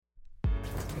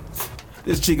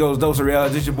This is Chico's Dose of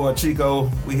Reality. This your boy Chico.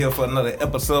 We here for another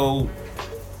episode.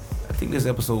 I think this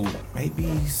episode maybe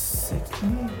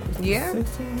 16. Yeah.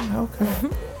 16. Okay.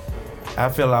 I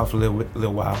fell off a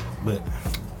little while, but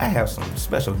I have some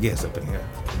special guests up in here.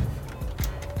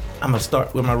 I'm gonna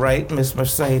start with my right, Miss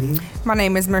Mercedes. My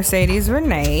name is Mercedes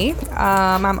Renee.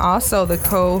 I'm also the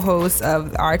co-host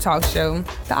of our talk show,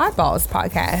 the Oddballs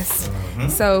podcast. Mm-hmm.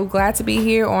 So glad to be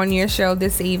here on your show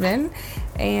this evening,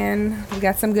 and we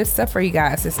got some good stuff for you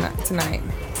guys tonight.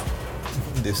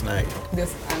 This night. I know.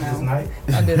 This night?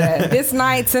 I'll do that. This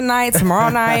night, tonight, tomorrow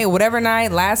night, whatever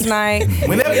night, last night.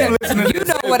 Whenever you listen to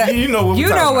this, you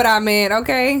know what I meant,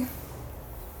 okay?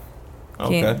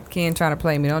 Okay. Ken trying to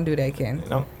play me. Don't do that, Ken.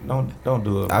 Don't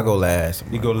do it. I go last.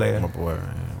 You go last. My boy.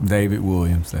 Man. David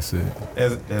Williams, that's it.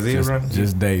 As it run?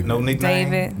 Just David. No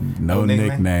nickname? David. No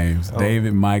nicknames. Oh.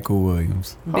 David Michael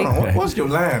Williams. Hold on. What's your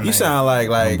line? You sound like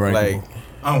Unbreakable.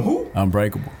 Who?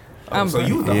 Unbreakable. So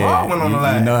you was the hard one on the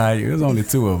line. You know how it was only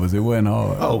two of us. It wasn't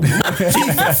hard. Oh,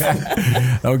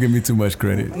 Don't give me too much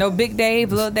credit. No Big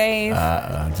Dave, Little Dave.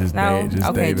 Just No? Dave, just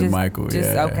Okay, David just- Michael. just-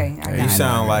 yeah. okay, I got You it.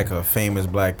 sound like a famous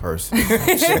black person.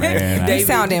 Man, You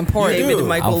sound important. David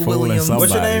Michael I'm fooling Williams.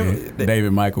 somebody. What's your name?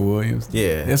 David Michael Williams.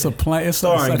 Yeah. It's a plan. It's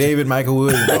Starring such David Michael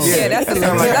Williams. Yeah, that's a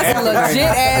legit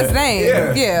ass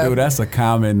name. Yeah. Dude, that's a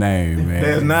common name, man.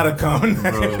 That's not a common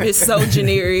name. It's so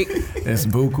generic. It's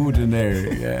buku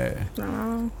generic. Yeah.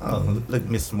 Oh, look,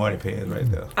 Miss Smarty Pants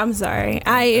right there. I'm sorry.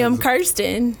 I am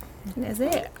Kirsten. That's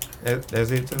it. That's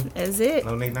it too? That's it.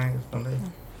 No nicknames? No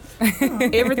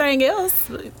names? Everything else.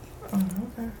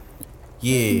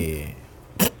 Yeah.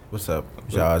 What's up,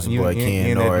 y'all? It's You your boy in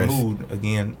Ken that Norris. mood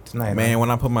again tonight. Man,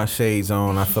 when I put my shades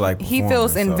on, I feel like He performing,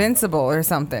 feels so. invincible or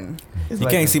something. It's You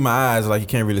like can't see my eyes, like you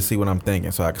can't really see what I'm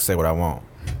thinking, so I can say what I want.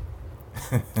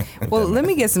 Well, let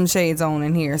me get some shades on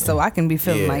in here so I can be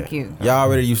feeling Yeah. like you. Y'all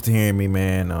already used to hearing me,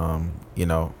 man, on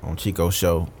Chico's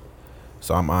show.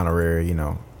 So I'm honorary,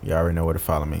 Y'all already know where to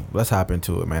follow me. Let's hop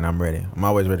into it, man. I'm ready. I'm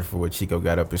always ready for what Chico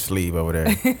got up his sleeve over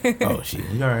there. Oh, shit.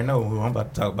 You already know who I'm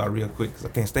about to talk about real quick because I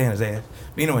can't stand his ass.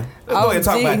 But anyway, let's Oh, go ahead and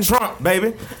talk about geez. Trump,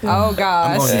 baby. Oh,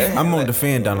 gosh. I'm gonna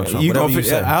defend Donald Trump. Whatever you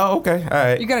say. Oh, okay. All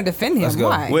right. You're going to defend him. Let's go.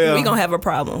 Why? Well, We gonna have a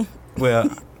problem. well,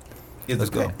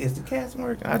 Let's go. Is the cast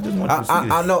working? I just want you to see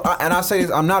this. I know, and I say this.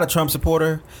 I'm not a Trump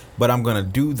supporter, but I'm gonna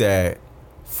do that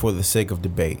for the sake of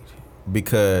debate.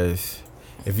 Because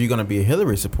if you're gonna be a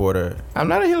Hillary supporter, I'm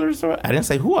not a Hillary supporter. I didn't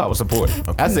say who I was supporting.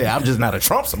 I said I'm just not a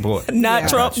Trump supporter. Not Yeah.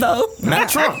 Trump though. Not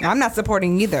Trump. I'm not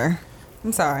supporting either.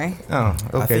 I'm sorry. Oh,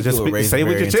 okay. think Just you were raised say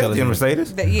with very your chest, then,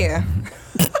 intelligent. Mercedes. Yeah.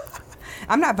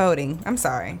 I'm not voting. I'm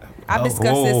sorry. I've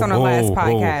discussed this on the last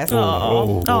podcast.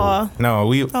 No,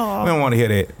 we don't want to hear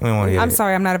that. We don't want to hear I'm that.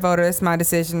 sorry. I'm not a voter. It's my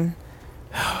decision.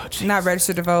 I'm not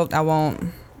registered to vote. I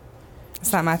won't.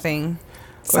 It's not my thing.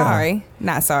 Sorry.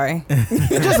 Not sorry.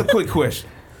 Just a quick question.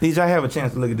 Did y'all have a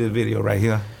chance to look at this video right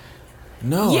here?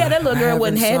 no. Yeah, that little girl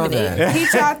wasn't having it. He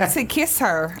tried to kiss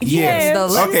her. Yes. The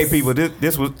lips. Okay, people,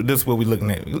 this is what we're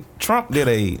looking at. Trump did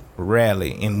a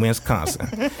rally in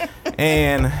Wisconsin.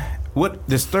 And what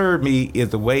disturbed me is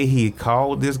the way he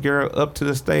called this girl up to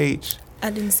the stage. I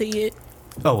didn't see it.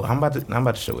 Oh, I'm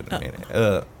about to show it in a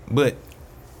minute. But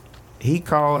he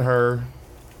called her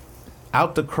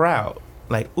out the crowd.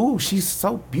 Like, ooh, she's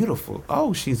so beautiful.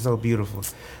 Oh, she's so beautiful.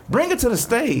 Bring her to the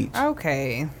stage.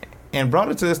 Okay. And brought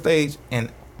her to the stage and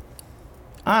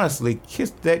honestly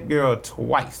kissed that girl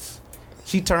twice.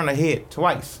 She turned her head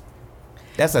twice.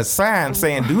 That's a sign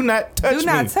saying, do not touch me. Do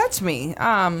not touch me.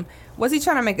 Was he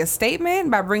trying to make a statement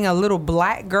by bringing a little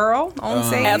black girl on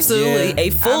stage? Absolutely. Yeah. A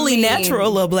fully I mean, natural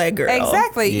little black girl.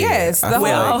 Exactly. Yeah. Yes. I The feel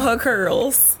With whole. all her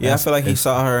curls. Yeah, I feel like he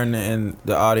saw her in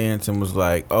the audience and was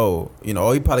like, oh, he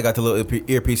probably got the little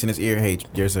earpiece in his ear. Hey,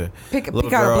 there's a Pick little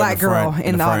out a girl black girl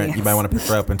in the front. audience. You might want to pick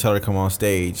her up and tell her to come on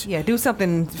stage. Yeah, do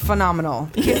something phenomenal.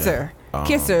 Kiss her.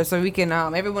 Kiss her so we can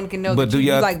everyone can know But that do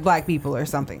you y'all- like black people or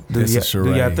something. It's a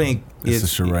charade. Do y'all think It's a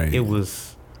charade. it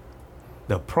was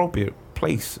the appropriate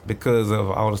place because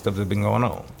of all the stuff that's been going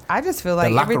on? I just feel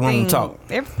like locker room everything talk.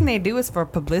 they do is for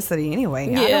publicity anyway.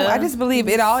 Yeah. I just believe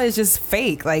it all is just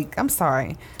fake. Like, I'm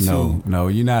sorry. No,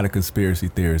 you're not a conspiracy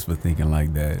theorist for thinking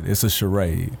like that. It's a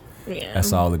charade. Yeah.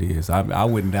 That's all it is. I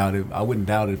wouldn't doubt it. I wouldn't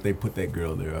doubt it if they put that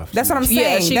girl there. That's what I'm saying.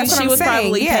 Yeah, she- that's what she I'm was saying.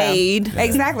 probably Yeah. paid.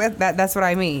 Exactly. That's what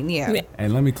I mean. Yeah. Yeah.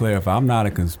 And let me clarify, I'm not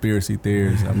a conspiracy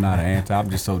theorist. I'm not an anti.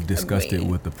 I'm just so disgusted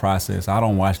with the process. I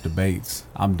don't watch debates.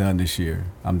 I'm done this year.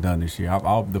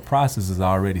 The process is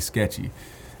already sketchy.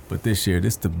 But this year,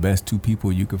 this is the best two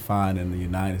people you can find in the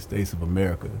United States of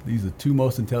America. These are two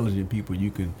most intelligent people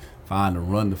you can find to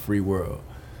run the free world.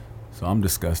 So I'm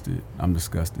disgusted.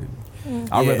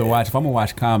 I'd rather watch, if I'm going to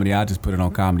watch comedy, I'll just put it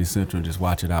on Comedy Central and just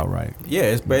watch it outright. Yeah,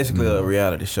 it's basically a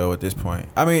reality show at this point.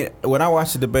 I mean, when I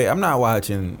watch the debate, I'm not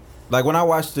watching, like when I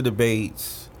watched the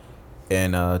debates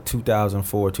in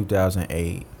 2004,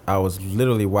 2008, I was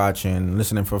literally watching,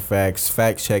 listening for facts,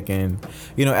 fact checking,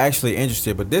 actually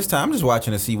interested. But this time I'm just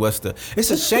watching to see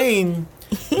it's a shame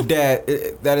that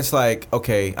it's like,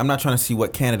 okay, I'm not trying to see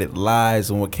what candidate lies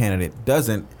and what candidate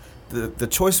doesn't. The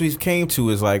choice we came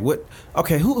to is like,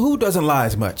 who doesn't lie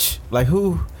as much? Like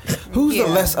who's the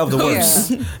less of the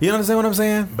worst? Yeah. You understand what I'm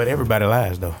saying? But everybody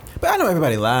lies though. But I know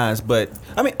everybody lies, but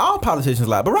I mean all politicians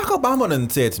lie. Barack Obama done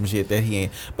said some shit that he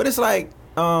ain't. But it's like,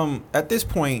 at this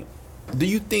point, do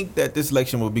you think that this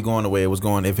election would be going the way it was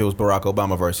going if it was Barack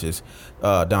Obama versus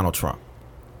Donald Trump?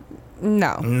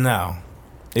 No.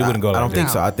 It wouldn't go like that. I don't think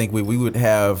No. so. I think we would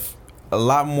have a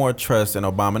lot more trust in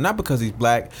Obama, not because he's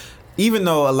black, even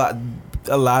though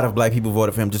a lot of black people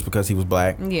voted for him just because he was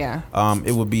black. Yeah.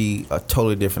 It would be a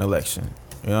totally different election.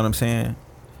 You know what I'm saying?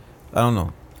 I don't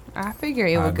know. I figure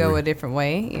it I would go agree. a different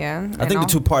way. Yeah. I think the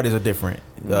two parties are different.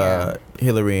 Yeah.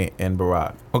 Hillary and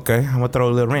Barack. Okay, I'm gonna throw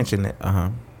a little wrench in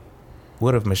that.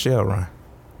 What if Michelle run?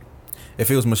 If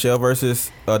it was Michelle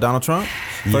versus Donald Trump,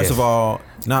 first Yes. of all,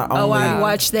 not Oh, only I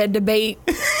watched that debate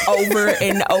over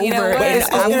and over You know what? and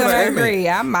it's I'm gonna entertainment. agree.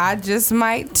 I just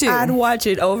might too. I'd watch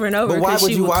it over and over but why because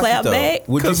would she you would watch clap it though? back.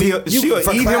 Would you 'Cause be she'll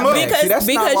for eat him clap up. back? See, that's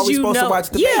not why we supposed to watch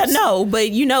debates. yeah, no, but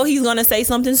he's gonna say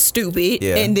something stupid,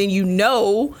 Yeah. and then you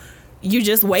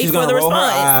just wait She's for gonna the roll her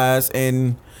response. eyes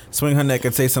and swing her neck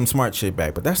and say some smart shit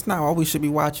back. But that's not all we should be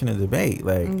watching a debate.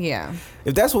 Like, Yeah.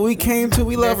 if that's what we came to,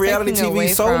 we love They're reality taking TV away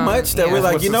so from- much that yeah. we're That's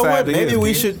like, what you know what? society Maybe is, we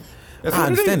man. should. That's I what it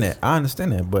understand is. that. I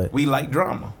understand that, but We like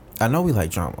drama. I know we like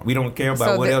drama. We don't care about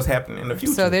So what they- else happened in the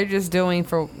future. So they're just doing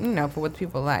for what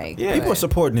people like. Yeah. People are But-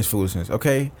 supporting this foolishness.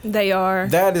 Okay, They are.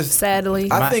 that is. Sadly.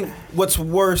 I think what's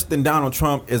worse than Donald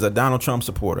Trump is a Donald Trump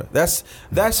supporter. That's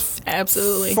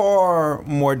Absolutely. far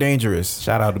more dangerous.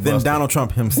 Shout out to than Buster. Donald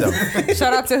Trump himself.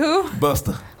 Shout out to who?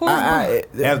 Buster.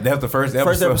 That's the first episode.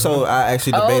 first episode. I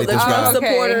actually Oh, debated the this Trump guy. Okay.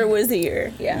 supporter was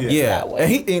here. Yeah. Yeah, that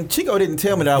way. and Chico didn't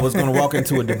tell me that I was going to walk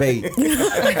into a debate.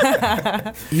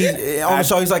 On the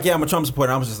show, he's like, "Yeah, I'm a Trump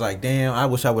supporter." I was just like, "Damn, I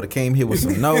wish I would have came here with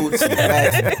some notes." And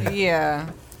facts. Yeah.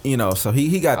 So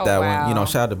he got Oh, that wow. one.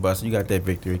 Shout out to Buster, you got that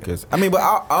victory. But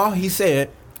all he said,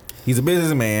 he's a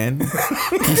businessman.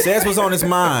 He says what's on his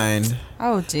mind,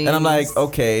 Oh, geez. and I'm like,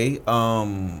 okay,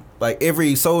 like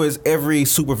every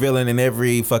supervillain in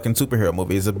every fucking superhero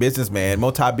movie is a businessman,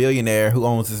 multi-billionaire who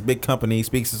owns this big company,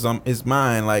 speaks his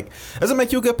mind. Like, doesn't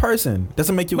make you a good person.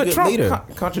 Doesn't make you a But good Trump leader.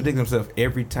 contradicts himself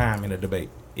every time in a debate.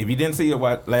 If you didn't see it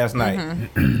last night,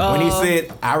 Mm-hmm. when he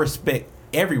said, "I respect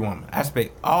every woman. I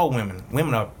respect all women.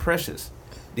 Women are precious."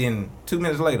 Then 2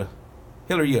 minutes later,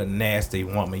 Hillary, you're a nasty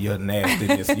woman. You're nasty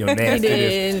this. You're nasty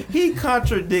this. He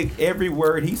contradicts every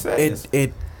word he says.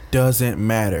 It doesn't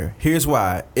matter. Here's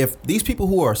why. If these people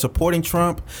who are supporting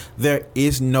Trump, there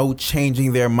is no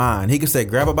changing their mind. He could say,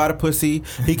 grab her by the pussy.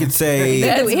 He could say...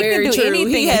 That's he can very do true. anything.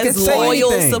 He He has can say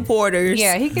loyal anything. supporters.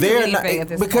 Yeah, he can do they're anything at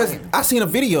this because point. I seen a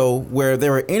video where they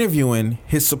were interviewing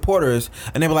his supporters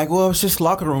and they were like, well, it's just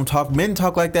locker room talk. Men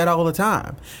talk like that all the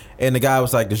time. And the guy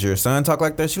was like, does your son talk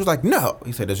like that? She was like, no.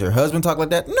 He said, does your husband talk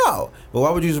like that? No. Well, why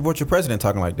would you support your president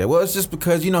talking like that? Well, it's just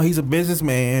because, he's a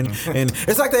businessman. And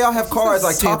it's like they all have cards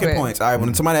like talking Stupid. points. All right,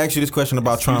 when somebody asks you this question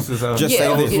about Trump, Excuses of just Yeah. say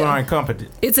those this. who are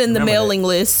incompetent. It's in the Remember that. mailing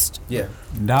list. Yeah.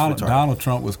 Donald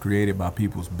Trump was created by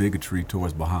people's bigotry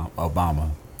towards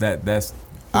Obama. That's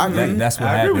I agree. That's what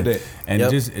I agree happened. with that. And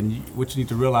Yep. what you need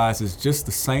to realize is just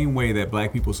the same way that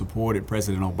black people supported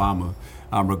President Obama,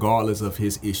 regardless of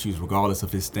his issues, regardless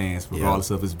of his stance, regardless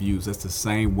of his views. That's the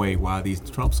same way why these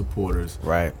Trump supporters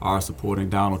are supporting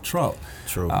Donald Trump.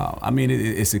 True.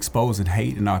 It's exposing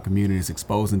hate in our community. It's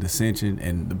exposing dissension.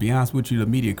 And to be honest with you, the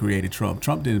media created Trump.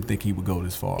 Trump didn't think he would go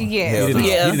this far. Yeah. Hell He no.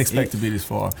 didn't expect to be this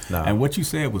far. No. And what you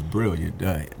said was brilliant.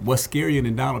 What's scarier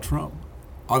than Donald Trump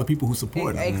are the people who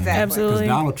support him. Exactly. Absolutely. Because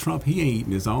Donald Trump, he ain't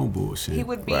eating his own bullshit. He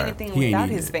would be Right. anything He ain't without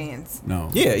eating his it. fans. No.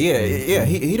 Yeah. He don't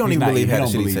He's even not- believe he how the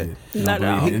don't shit he believe said. it. He Not don't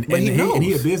at all. believe it. But he and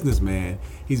he a knows. businessman.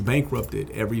 He's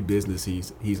bankrupted every business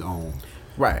he's owned.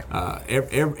 Right.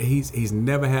 He's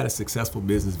never had a successful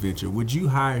business venture. Would you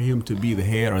hire him to be the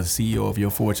head or the CEO of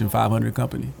your Fortune 500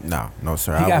 company? No,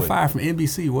 sir. He I got wouldn't. fired from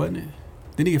NBC, wasn't it?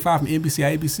 Didn't he get fired from NBC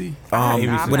or ABC?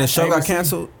 When the show got ABC.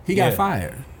 canceled, He got Yeah.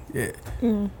 fired. Yeah.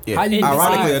 yeah. How you get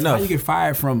Ironically fired, enough, how you get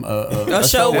fired from A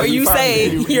show where you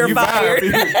say you're fired.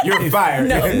 You're fired.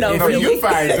 No, really. you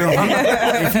fired.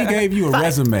 if he gave you a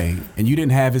resume and you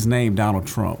didn't have his name, Donald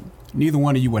Trump, neither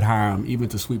one of you would hire him even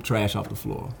to sweep trash off the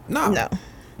floor. no.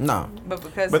 No. But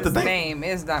because But the his thing- name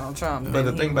is Donald Trump. But then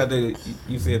the he thing would- about it,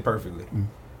 you said perfectly.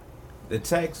 The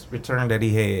tax return that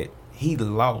he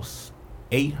lost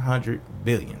 $800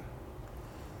 billion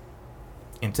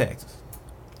in taxes.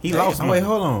 He lost money. Wait,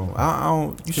 hold on. I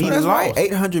don't. You He sure that's right?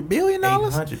 lost. $800 billion.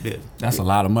 $800 billion. That's a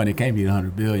lot of money. It can't be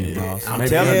 $100 billion, boss. I'm Maybe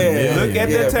telling you, $100 look at billion.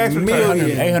 that tax return.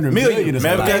 Million. 800 million is a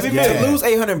Man, lot. because To lose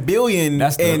 $800 billion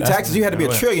That's the- in that's taxes, the- you had to be a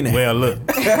trillionaire. Well, look,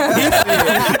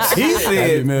 he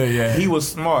said million, yeah. he was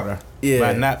smarter Yeah.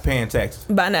 by not paying taxes.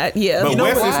 By not, yeah. But You know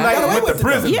Wesley what? Snipes Got away went to with it, though.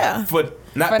 prison Yeah. for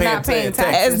not For paying, not paying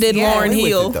taxes. As did Yeah, Lauren with it,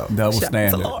 Hill. though. Double Shout out to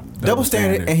standard. Lord. Double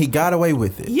standard, and he got away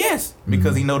with it. Yes,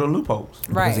 because he know the loopholes.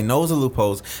 Because he Right. knows the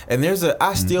loopholes. And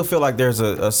I still feel like there's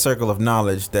a circle of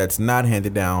knowledge that's not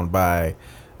handed down by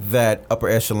that upper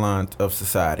echelon of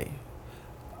society.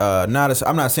 I'm not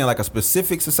saying like a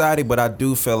specific society, but I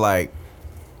do feel like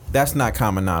that's not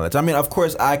common knowledge. I mean, of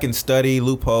course, I can study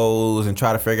loopholes and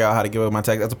try to figure out how to give up my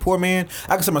tax. As a poor man,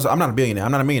 I consider myself, I'm not a billionaire,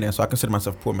 I'm not a millionaire, so I consider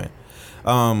myself a poor man.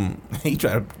 He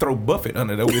tried to throw Buffett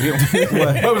under there with him.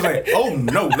 I was like, oh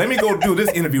no, let me go do this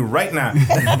interview right now.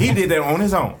 He did that on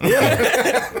his own.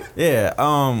 Yeah.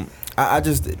 I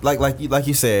just like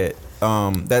you said,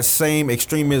 that same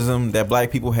extremism that black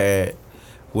people had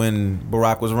when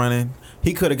Barack was running,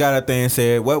 he could have got out there and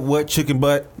said, "What chicken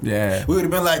butt?" Yeah. We would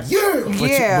have been like, "Yeah."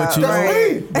 Yeah, But you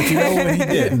right. know what he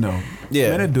didn't know?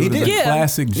 Yeah, Man, that he dude is did. a Yeah.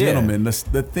 classic Yeah. gentleman.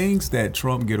 The things that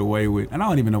Trump get away with, and I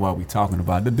don't even know why we talking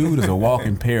about. The dude is a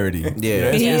walking parody.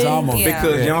 Yeah. It's Yeah. almost Yeah.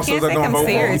 Because You youngsters can't are take gonna him vote for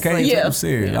him. You seriously. can't take Yeah. him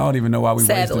serious. I don't even know why we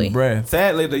Sadly. wasting breath.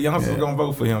 Sadly, the youngsters are gonna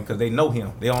vote for him because they know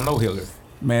him. They don't know Hillary.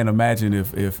 Man, imagine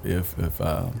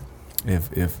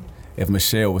if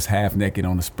Michelle was half naked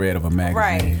on the spread of a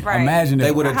magazine. Right. Imagine They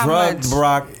if would have How drugged much?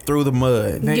 Barack through the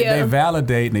mud. They Yeah.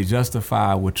 validate and they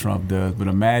justify what Trump does, but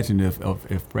imagine if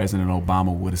President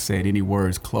Obama would have said any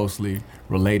words closely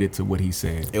related to what he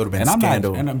said. It would've been and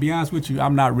scandal. And to be honest with you,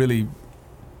 I'm not really.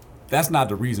 That's not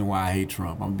the reason why I hate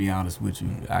Trump. I'm gonna be honest with you.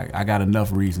 I got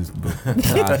enough reasons, but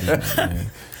yeah.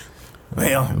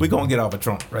 Well, we're gonna get off of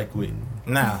Trump right quick.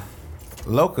 Now,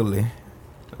 locally,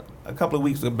 a couple of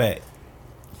weeks back,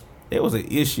 there was an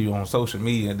issue on social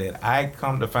media that I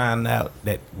come to find out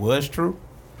that was true.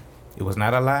 It was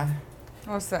not a lie.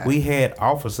 What's that? We had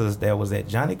officers that was at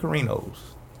Johnny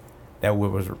Carino's that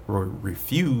were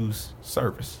refused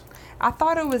service. I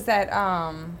thought it was at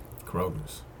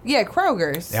Kroger's. yeah,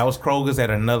 Kroger's. That was Kroger's at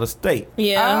another state.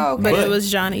 Yeah, Oh, okay. but But it was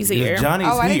Johnny's It was ear. Johnny's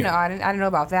I didn't here. know. I didn't know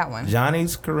about that one.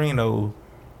 Johnny's Carino,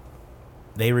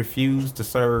 they refused to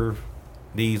serve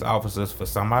these officers for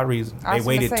some odd reason. I They was gonna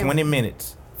waited say- 20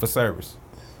 minutes for service.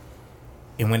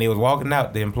 And when they was walking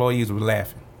out, the employees were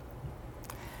laughing.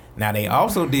 Now, they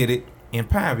also did it in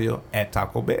Pineville at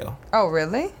Taco Bell. Oh,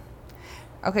 really?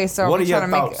 Okay, so What are we are your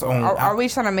trying to thoughts make? on- Are we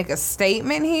trying to make a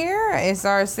statement here? Is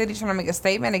our city trying to make a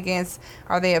statement against?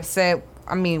 Are they upset?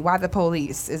 I mean, why the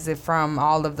police? Is it from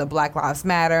all of the Black Lives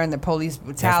Matter and the police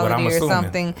brutality I'm or assuming.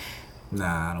 something?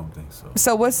 Nah, I don't think so.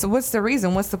 So what's the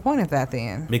reason? What's the point of that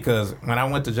then? Because when I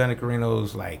went to Johnny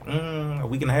Carino's like a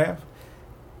week and a half,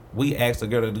 we asked the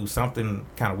girl to do something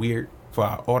kind of weird for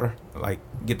our order, like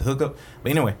get the hookup.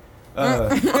 But anyway,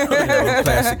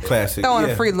 classic. Throwing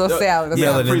yeah. a free little salad. Or yeah,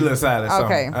 something. free little salad.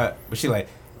 Okay. But she like,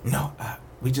 no,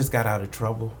 we just got out of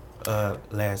trouble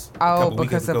last. Oh, couple because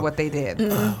weekends of ago. what they did.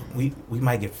 We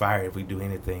might get fired if we do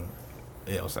anything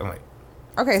else. I'm like,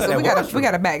 Okay, So so we that gotta was we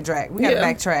gotta backtrack. We gotta Yeah.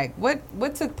 backtrack.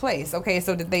 What took place? Okay,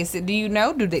 so did they sit? Do you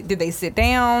know? Did they sit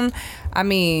down? I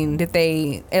mean, did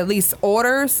they at least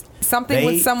order something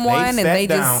with someone and sat they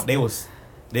down, just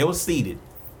they was seated.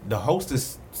 The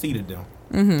hostess seated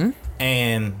them,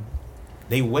 and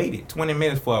they waited 20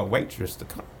 minutes for a waitress to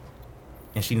come,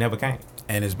 and she never came.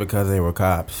 And it's because they were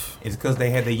cops. It's because they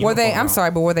had the were uniform they? I'm on.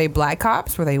 sorry, but were they black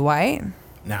cops? Were they white?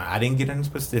 Now I didn't get into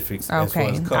specifics. As far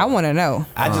Okay, as I color. want to know.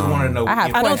 I just want to know. I have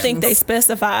if- I don't think they questions.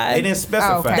 specified. They didn't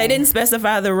specify. Okay. They didn't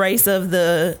specify the race of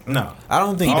the No. I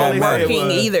don't think All that they said mattered. working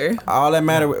was- either. All that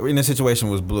mattered in the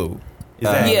situation was blue.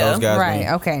 Exactly. Yeah. Those guys Right. knew.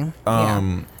 Okay. Yeah.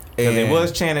 Because it and-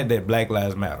 was chanted that Black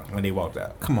Lives Matter when they walked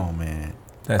out. Come on, man.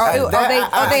 That's Oh,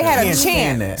 they had a can't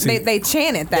stand chant. that. They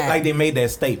chanted that. Like they made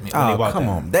that statement when they Oh, walked come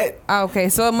out. on. That Okay,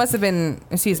 so it must have been.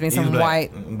 Excuse me, He was some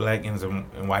black, white. black and some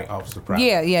and white officer. Probably.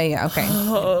 Yeah. Okay.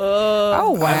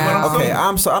 Oh wow. okay.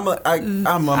 I'm so I'm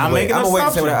I'm I'm making I'm an wait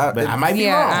to say assumption, what but I might be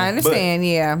Yeah, wrong. I understand.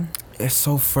 Yeah. but it's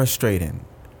so frustrating.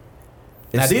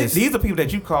 Now It's- these are people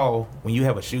that you call when you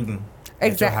have a shooting at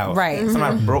your Exact- house. right.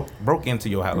 Somebody broke into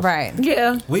your house. Right.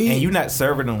 Yeah. we And you not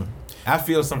serving them. I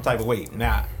feel some type of way.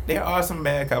 Now there are some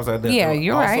bad cops out there. Yeah, There are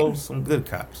you're also right. some good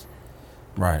cops.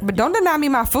 Right. But don't deny me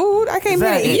my food. I came here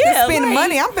to Exactly. eat and Yeah, spend right.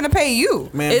 money. I'm finna pay you.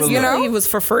 Man, It's, but you look, know? it was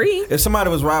for free. if somebody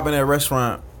was robbing that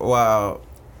restaurant while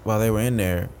they were in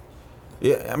there,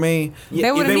 yeah, I mean,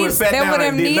 They would have sat down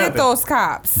and did needed nothing. those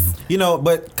cops. you know,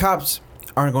 but cops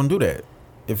aren't gonna do that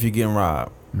if you're getting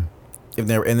robbed. If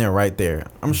they're in there right there,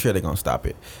 I'm sure they're gonna stop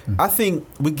it. I think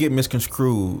we get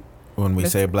misconstrued when we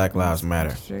say Black Lives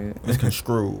Matter.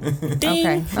 Misconstrued.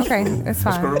 Ding. Okay, that's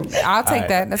fine. Screw. I'll take Alright.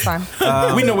 that. That's fine.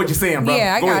 We know what you're saying, bro.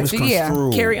 Yeah, I Go ahead. got you. Yeah.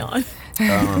 Misconstrued. Carry on.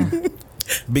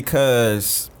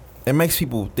 Because it makes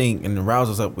people think and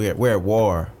rouses up. We're at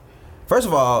war. First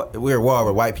of all, we're at war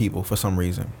with white people for some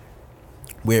reason.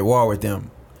 We're at war with them,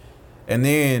 and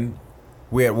then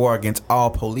we're at war against all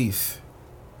police.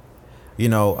 You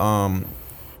know,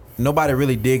 nobody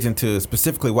really digs into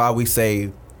specifically why we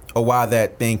say or why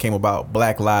that thing came about.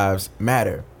 Black Lives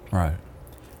Matter. Right.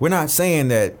 We're not saying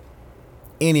that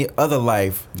any other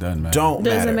life Doesn't matter. don't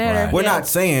Doesn't matter. Right. We're Yeah. not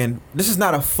saying this is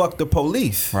not a fuck the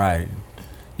police. Right.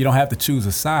 You don't have to choose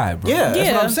a side, bro. Yeah, that's what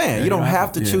Yeah. I'm saying. Yeah, You don't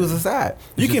have to choose a side.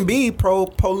 You It's can just- be pro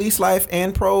police life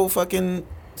and pro fucking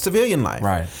civilian life.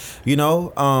 Right. You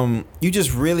know, you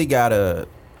just really gotta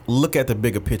look at the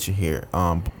bigger picture here.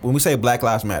 When we say Black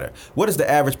Lives Matter, what does the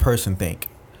average person think?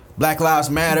 Black Lives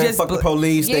Matter. Just Fuck the bl-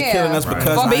 police. They're yeah. killing us Right.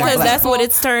 because Fuck I'm Because black. that's what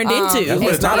it's turned That's into.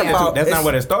 what It's not started about- at. That's it's- not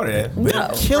what it started at. They're No.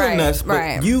 killing Right, us, but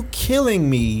right. you killing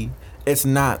me is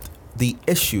not the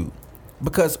issue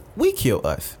because we kill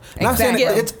us. Not saying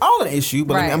Exactly. that it's all an issue,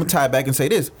 but Right. I'm gonna tie it back and say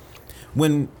this: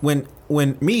 when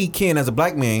me, Ken, as a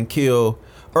black man, kill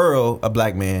Earl, a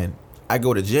black man, I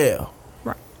go to jail.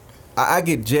 Right. I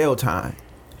get jail time.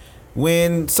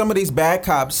 When some of these bad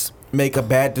cops make a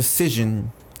bad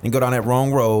decision and go down that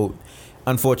wrong road,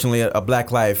 unfortunately, a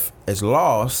black life is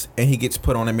lost, and he gets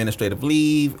put on administrative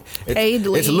leave. Paid It's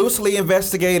leave. loosely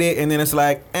investigated, and then it's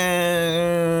like,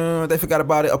 they forgot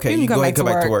about it. Okay, You can you go go ahead and back come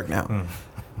to back to work. work now.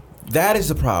 That is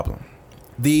the problem.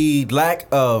 The lack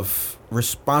of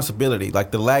responsibility,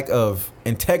 like the lack of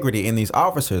integrity in these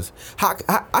officers.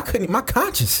 I couldn't. My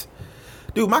conscience.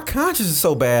 Dude, my conscience is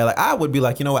so bad. Like I would be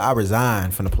like, you know what? I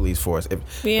resign from the police force. If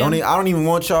Yeah. I don't even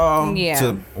want y'all Yeah.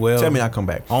 to tell me I come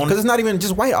back on- because it's not even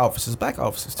just white officers, black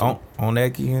officers too. On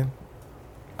that, Ken,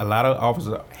 a lot of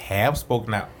officers have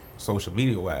spoken out social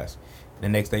media wise. The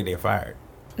next day they're fired.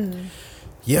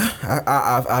 Yeah,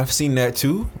 I've seen that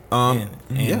too. And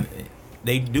Yeah,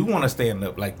 they do want to stand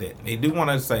up like that. They do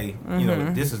want to say, you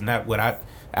know, this is not what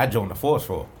I joined the force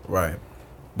for. right.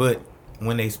 But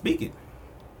when they speak it,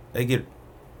 they get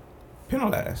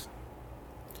penalized.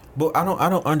 But I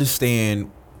don't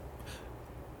understand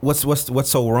what's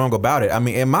so wrong about it. I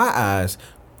mean, in my eyes,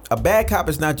 a bad cop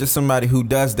is not just somebody who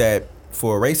does that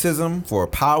for racism, for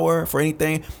power, for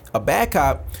anything. A bad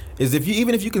cop is if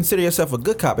you consider yourself a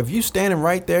good cop, if you standing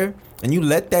right there and you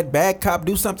let that bad cop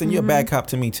do something, you're a bad cop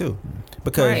to me too,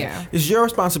 because Right. Yeah. it's your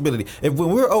responsibility. If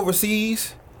when we're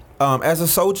overseas as a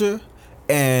soldier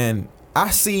and I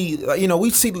see, we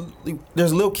see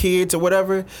there's little kids or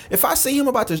whatever. If I see him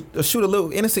about to shoot a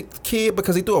little innocent kid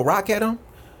because he threw a rock at him,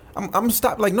 I'm gonna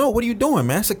stop. Like, no, what are you doing,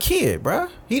 man? It's a kid, bruh.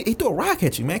 He threw a rock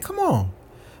at you, man. Come on.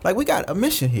 Like, we got a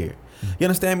mission here. You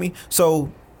understand me?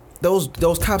 So those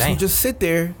cops who Damn. just sit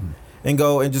there and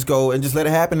go and just let it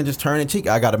happen and just turn and cheek.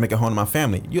 I got to make it home to my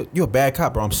family. You're a bad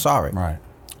cop, bro. I'm sorry. Right.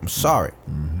 I'm sorry.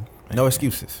 No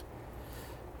excuses.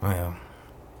 Well,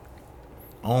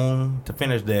 to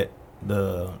finish that,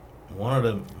 one of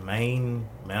the main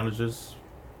managers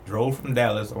drove from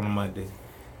Dallas on a Monday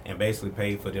and basically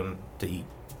paid for them to eat.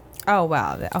 Oh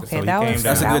wow. So Okay, he that came was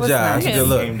down. That's a that good was job. Nice. That's a good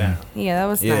look. Came down. Yeah, that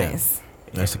was Yeah. nice.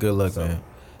 That's a good look, So, man.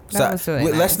 That was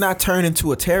really Let's nice. not turn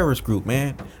into a terrorist group,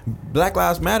 man. Black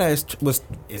Lives Matter is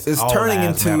all turning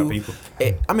lives matter, into. people.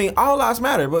 I mean, all lives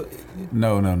matter, but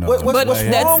No. What's But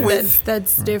wrong with?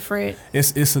 that's different.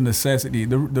 It's a necessity.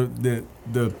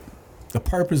 The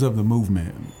purpose of the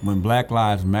movement, when Black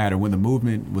Lives Matter, when the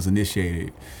movement was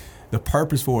initiated, the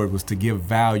purpose for it was to give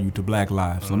value to Black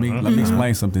lives. Let me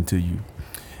explain something to you.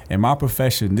 In my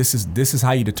profession, this is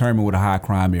how you determine what a high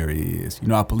crime area is. You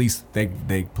know how police they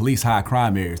police high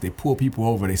crime areas. They pull people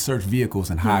over. They search vehicles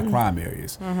in high crime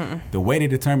areas. The way they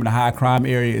determine a high crime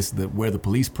area is where the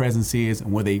police presence is,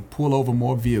 and where they pull over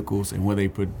more vehicles, and where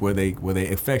they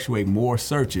effectuate more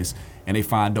searches, and they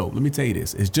find dope. Let me tell you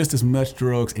this: it's just as much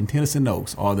drugs in Tennyson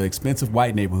Oaks or the expensive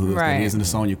white neighborhoods Right. than it is in the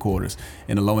Sonia quarters,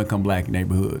 in the low-income black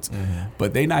neighborhoods.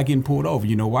 But they not getting pulled over.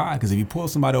 You know why? Because if you pull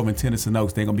somebody over in Tennyson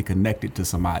Oaks, they're gonna be connected to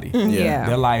somebody. Yeah.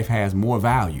 Their life has more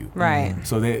value. Right.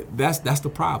 So that's the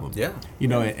problem. Yeah. You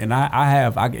know, and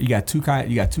you got two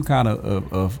kind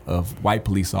of white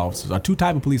police officers, or two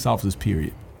type of police officers,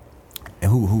 period,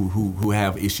 and who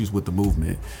have issues with the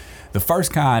movement. The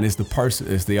first kind is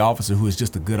the officer who is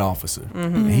just a good officer.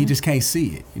 And he just can't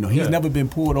see it. You know, he's never been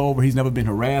pulled over. He's never been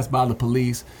harassed by the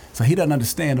police. So he doesn't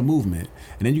understand the movement.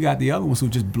 And then you got the other ones who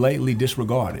just blatantly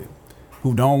disregard it,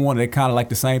 who don't want it. They kind of like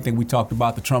the same thing we talked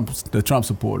about the Trump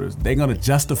supporters. They're going to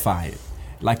justify it.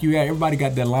 Like everybody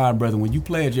got that line brother. When you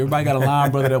pledge, everybody got a line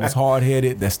brother that was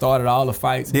hard-headed, that started all the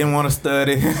fights. Didn't want to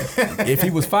study. If he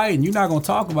was fighting, you're not gonna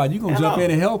talk about it. You're gonna jump in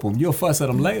and help him. You'll fuss at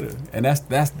him later, and that's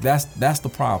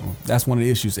the problem. That's one of the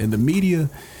issues. And the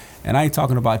media, and I ain't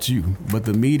talking about you, but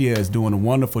the media is doing a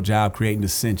wonderful job creating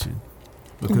dissension,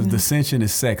 because dissension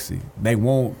is sexy. They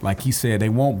want, like he said, they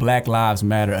want Black Lives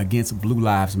Matter against Blue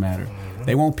Lives Matter.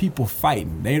 They want people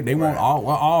fighting. They want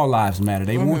all lives matter.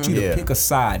 They want you to pick a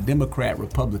side, Democrat,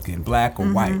 Republican, black or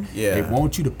white. Yeah. They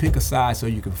want you to pick a side so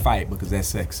you can fight because that's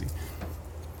sexy.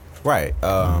 Right.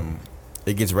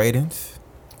 It gets ratings,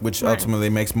 which ultimately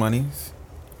makes money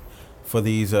for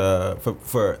these.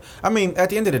 For I mean, at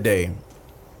the end of the day,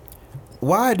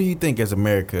 why do you think as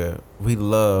America we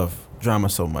love drama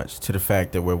so much to the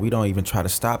fact that where we don't even try to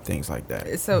stop things like that?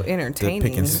 It's so entertaining.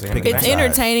 Picking It's sides.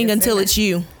 entertaining until it's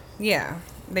you. Yeah,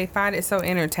 they find it so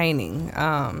entertaining.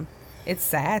 It's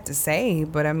sad to say,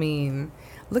 but I mean,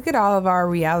 look at all of our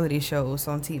reality shows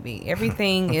on TV.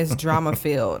 Everything is drama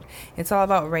filled. It's all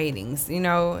about ratings. You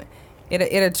know,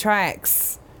 it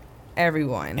attracts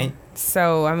everyone.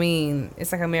 So I mean,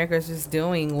 it's like America's just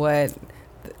doing what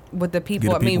the people.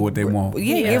 Give the people what they want.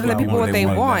 Yeah, giving the people what they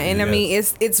want. And I mean,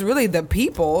 it's really the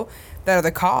people that are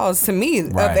the cause to me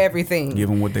of everything. Give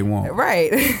them what they want.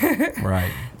 Right.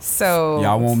 Right. So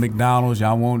y'all want McDonald's,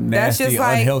 y'all want nasty,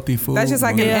 unhealthy food. That's just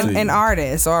like an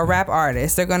artist or a rap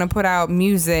artist. They're gonna put out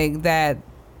music that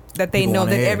they people know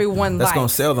that everyone likes. That's gonna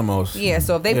sell the most. Yeah.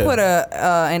 So if they put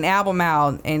an album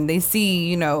out and they see,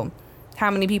 you know,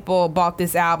 how many people bought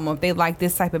this album, if they like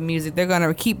this type of music, they're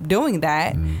gonna keep doing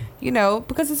that. You know,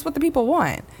 because it's what the people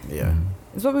want. Yeah.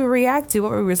 It's what we react to,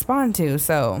 what we respond to.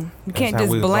 So you can't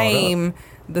just blame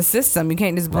the system. You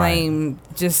can't just blame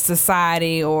just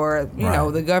society or you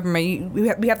know the government.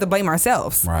 We have to blame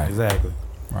ourselves. Right. Exactly.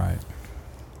 Right.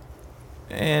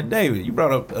 And David, you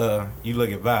brought up you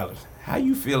look at violence. How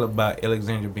you feel about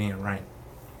Alexandria being ranked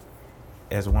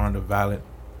as one of the violent?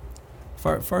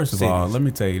 First of all, let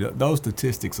me tell you, those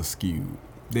statistics are skewed.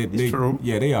 It's true.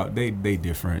 Yeah, they are. They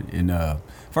different. And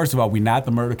first of all, we're not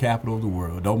the murder capital of the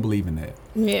world. Don't believe in that.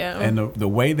 Yeah. And the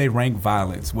way they rank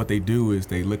violence, what they do is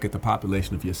they look at the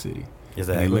population of your city.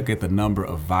 Exactly. And they look at the number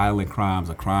of violent crimes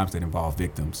or crimes that involve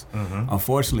victims.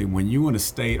 Unfortunately, when you in a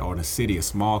state or in a city, a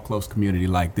small, close community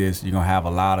like this, you're going to have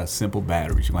a lot of simple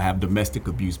batteries. You're going to have domestic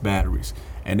abuse batteries.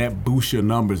 And that boosts your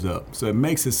numbers up. So it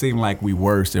makes it seem like we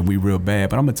worse and we real bad.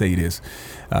 But I'm going to tell you this.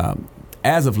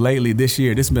 As of lately, this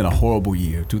year, this has been a horrible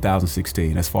year,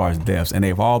 2016, as far as deaths, and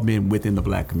they've all been within the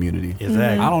black community.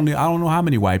 Exactly. I don't know how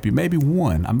many white people, maybe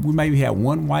one. We maybe had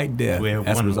one white death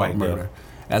as a result of murder.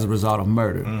 As a result of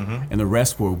murder, and the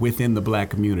rest were within the black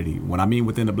community. When I mean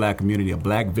within the black community, a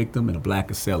black victim and a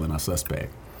black assailant are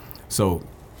suspect. So,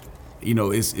 you know,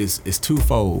 it's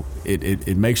twofold.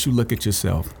 It makes you look at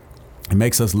yourself. It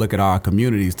makes us look at our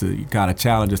communities to kind of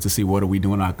challenge us to see what are we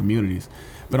doing in our communities.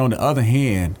 But on the other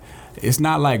hand, it's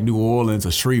not like New Orleans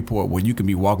or Shreveport where you can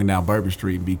be walking down Bourbon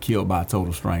Street and be killed by a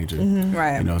total stranger.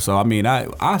 Right. You know, so I mean,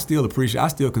 I still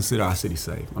consider our city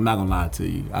safe. I'm not gonna lie to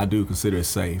you. I do consider it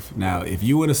safe. Now, if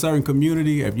you're in a certain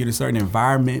community, if you're in a certain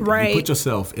environment, you put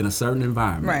yourself in a certain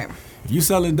environment. Right. If you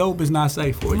selling dope, it's not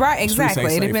safe for you. Right,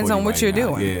 exactly. It depends on what you're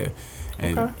doing. Yeah.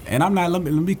 And I'm not, let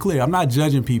me be clear, I'm not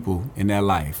judging people in their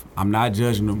life. I'm not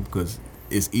judging them because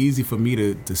it's easy for me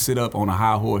to sit up on a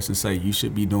high horse and say, you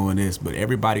should be doing this, but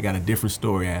everybody got a different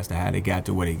story as to how they got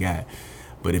to where they got.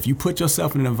 But if you put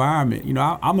yourself in an environment, you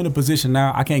know, I'm in a position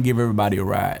now, I can't give everybody a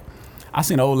ride. I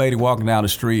seen an old lady walking down the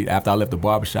street after I left the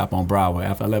barbershop on Broadway,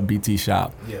 after I left BT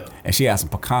shop, and she had some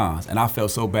pecans, and I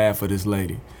felt so bad for this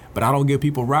lady. But I don't give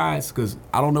people rides because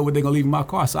I don't know what they're going to leave in my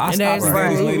car. So I stopped and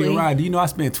gave this lady a ride. Do you know I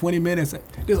spent 20 minutes,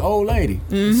 this old lady,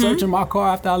 searching my car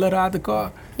after I let her out the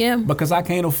car? Yeah. Because I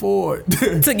can't afford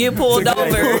to get pulled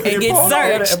over and get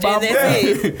searched. And that's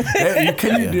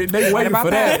it. They waiting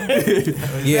for that.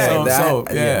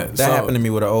 That happened to me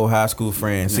with an old high school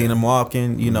friend. Seen him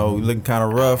walking, you know, looking kind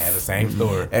of rough. I had the same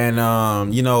story.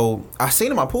 And, you know, I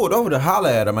seen him. I pulled over to holler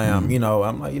at him, man. You know,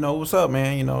 I'm like, you know, what's up,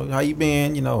 man? You know, how you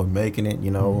been? You know, making it,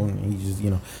 you know. And he just,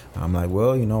 you know, I'm like,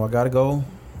 well, you know, I got to go.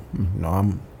 You know,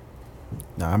 I'm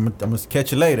going to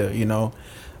catch you later, you know.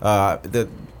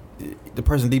 the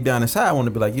person deep down inside want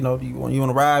to be like, you want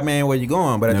to ride, man, where you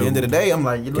going? But at the end of the day, I'm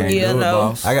like, Can't Yeah, do it, no.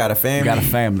 boss. I got a family. You got a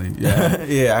family. Yeah.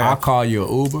 Yeah, I'll call you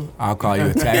an Uber. I'll call you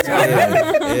a taxi.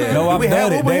 yeah. No, I've We have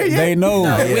done it. Uber here yet? They know.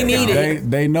 No, we need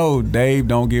it. They know Dave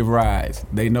don't give rides.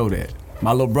 They know that.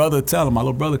 My little brother tell him. My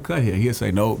little brother cut here. He'll say,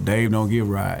 "Nope, Dave don't give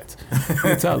rides."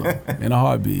 He'll tell him in a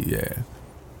heartbeat. Yeah.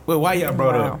 Well, why y'all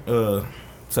brought up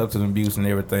substance abuse and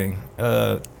everything?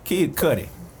 Kid Cudi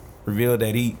revealed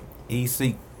that he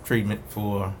seek treatment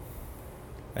for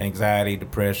anxiety,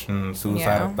 depression,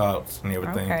 suicidal Yeah. thoughts, and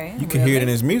everything. Okay. You can hear it in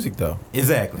his music though.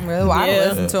 Exactly. Really? Well, I Yeah. don't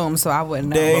listen to him, so I wouldn't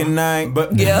know. Day and night.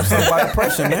 But Yeah. Something about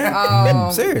depression,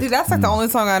 man. Serious. Dude, that's like the only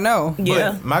song I know.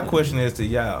 Yeah. But my question is to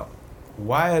y'all: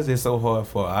 why is it so hard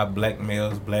for our black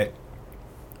males, black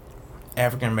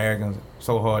African Americans,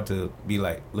 so hard to be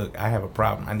like, look, I have a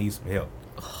problem, I need some help?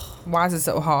 Why is it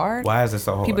so hard? Why is it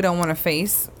so hard? People don't want to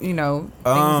face, things that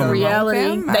are wrong with Reality.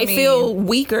 them. I They mean, feel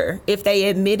weaker if they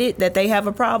admit it that they have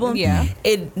a problem. Yeah.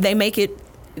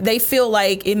 They feel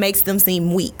like it makes them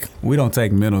seem weak. We don't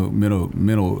take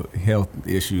mental health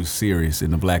issues serious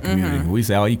in the black community. We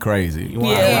say, "Oh, he crazy."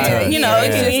 Why- Yeah, why- you know,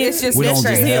 it's just We don't that's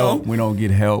get just help. him. We don't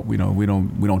get help. We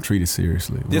don't treat it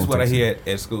seriously. We This is don't what I take it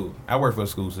hear at school. I work for a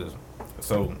school system.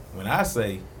 So when I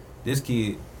say this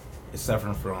kid is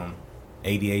suffering from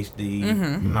ADHD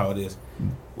and all this,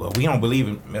 well, we don't believe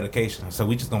in medication, so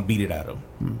we just gonna beat it out of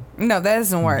him. No, that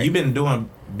doesn't work. You've been doing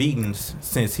beatings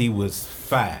since he was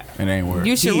 5. It ain't work.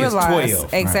 You should He is realize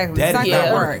 12. exactly. That It's not is gonna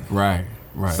not work.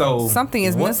 Right. So Something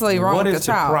is mentally wrong what with is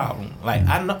the child. problem? Like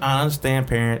I understand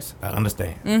parents. I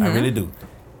understand. I really do.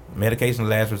 Medication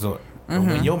last resort. But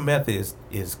when your method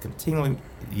is continually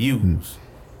used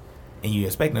and you're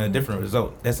expecting a different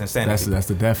result, that's insanity. That's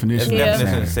the definition. That's the of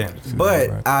definition of insanity. insanity. But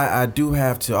Right. I do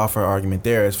have to offer an argument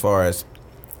there as far as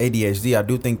ADHD. I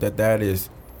do think that is,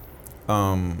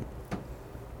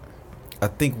 I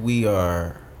think we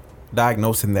are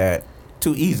diagnosing that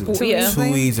Too easily. Too Yeah.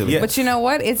 too easily. Yeah. But you know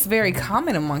what? It's very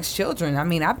common amongst children. I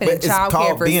mean, I've been But in it's child care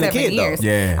called for being a 7 kid, though. years.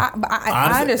 Yeah. I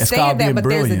Honestly, it's called understand that, being but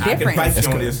there's a brilliant. I can difference. fight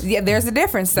you on this. Yeah, there's a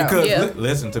difference though. Because Yeah.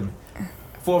 listen to me.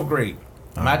 4th grade,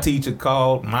 my teacher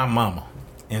called my mama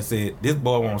and said, "This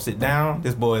boy won't sit down.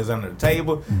 This boy is under the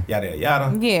table. Yada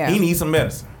yada. Yeah. He needs some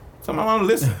medicine." So my mama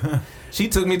listened. She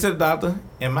took me to the doctor,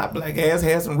 and my black ass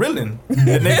had some Ritalin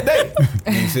the next day.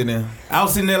 You sitting there. I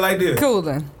was sitting there like this.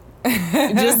 Cooling.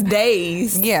 Just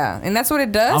dazed. Yeah, and that's what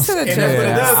it does to the And that's children. what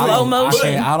it does. Slow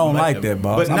motion. I don't like that,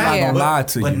 boss. I'm not gonna lie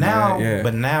to but you, now, man. Yeah.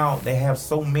 but now they have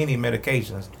so many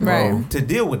medications Right. to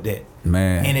deal with that,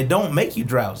 Man. and it don't make you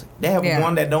drowsy. They have Yeah.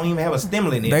 one that don't even have a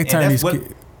stimulant in They it. turn and that's these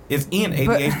what is in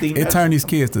ADHD. It turned these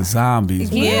kids to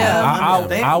zombies. man.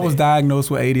 Yeah. I was diagnosed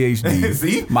with ADHD.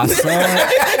 See? My son,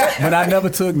 but I never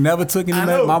took any I med.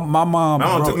 know. My mom. My mom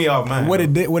bro, took me off mine. What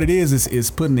it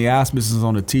is putting the auspices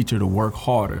on the teacher to work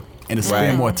harder and to spend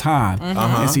Right. more time.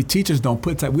 Mm-hmm. And see, teachers don't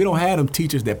put time. We don't have them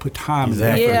teachers that put time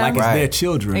Exactly. and effort Yeah. like it's Right. their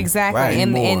children. Exactly, Right.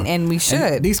 and, More. and we should.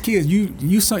 And these kids,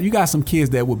 you got some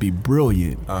kids that would be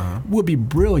brilliant. Would be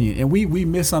brilliant, and we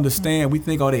misunderstand. We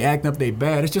think, oh, they acting up, they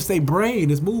bad. It's just their brain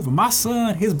is moving. My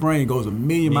son, his brain goes a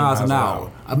million miles an hour.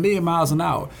 A million miles an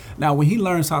hour. Now, when he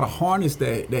learns how to harness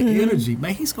that energy,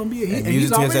 man, he's gonna be. And he's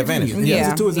use it to his already advantage. genius. Yeah. Use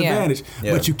it to his Yeah. advantage.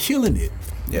 Yeah. But you're killing it.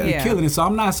 Yeah. You're Yeah. killing it. So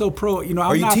I'm not so pro. You know, Or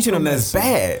I'm you not teaching pro them that's medicine.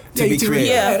 bad to Yeah, be you teach them, creative.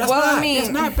 yeah, that's well, not, I mean, it's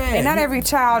not bad. and not every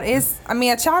child is. I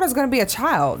mean, a child is going to be a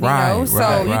child, you Right, know. So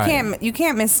right, you right.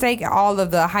 can't mistake all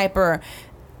of the hyper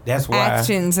That's why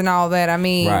actions and all that. I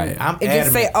mean, Right. I'm it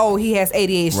just say, adamant. oh, he has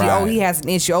ADHD. Oh, Right. he has an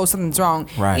issue. Oh, something's wrong.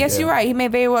 Right. Yes, you're right. He may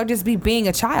very well just be being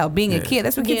a child, being a kid.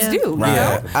 That's what kids Yeah. do. Right. You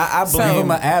know? Yeah, I So- Give blame.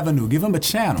 him an avenue. Give him a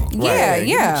channel. Yeah, Give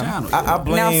him a yeah. channel. I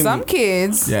blame. Now some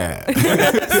kids. Yeah.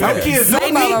 some kids Some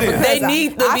don't of need them, this. because They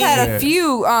need to I've be- had a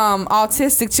few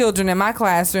autistic children in my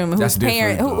classroom That's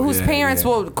different, though. whose Yeah, parents yeah.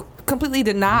 will completely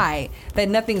deny that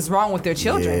nothing's wrong with their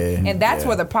children, Yeah, and that's yeah.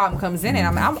 where the problem comes in.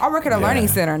 And I work at a learning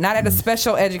center, not at a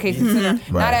special education center,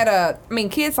 not Right. at a. I mean,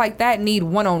 kids like that need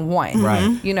one-on-one,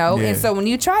 Right. You know, Yeah. and so when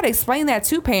you try to explain that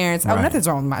to parents, oh, Right. nothing's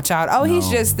wrong with my child. Oh, he's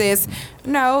No. just this.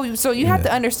 No, so you have Yeah.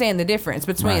 to understand the difference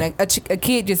between Right. a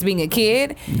kid just being a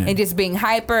kid Yeah. and just being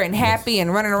hyper and happy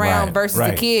and running around Right. versus a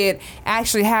Right. kid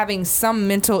actually having some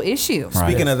mental issues. Right.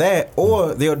 Speaking of that,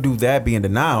 or they'll do that, be in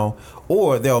denial,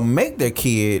 or they'll make their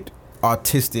kid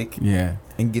autistic Yeah.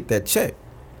 and get that check.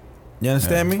 You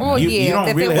understand me? Well, You yeah, don't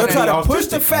if really they They'll have wanna- try to to push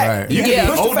the fact. Right. You Yeah. can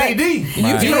Push be the fact. ODD.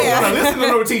 Right. You don't Yeah. want to listen to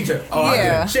no teacher. Oh, I Yeah.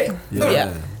 get a check. Yeah.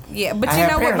 Yeah, but I you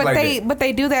have know what? parents But like but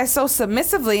they do that so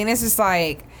submissively, and it's just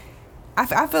like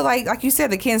I feel like you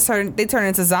said, the kids turn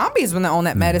into zombies when they're on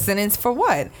that medicine. And it's for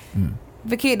what?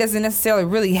 The kid doesn't necessarily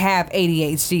really have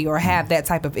ADHD or have that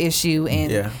type of issue,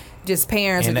 and Yeah. just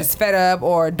parents And are just fed up,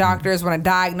 or doctors want to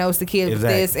diagnose the kid with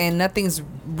this, and nothing's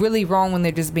really wrong when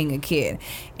they're just being a kid.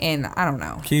 And I don't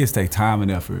know. Kids take time and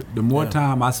effort. The more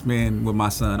time I spend with my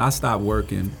son, I stopped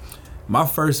working. My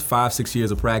first 5-6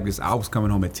 years of practice, I was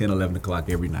coming home at 10, 11 o'clock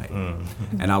every night.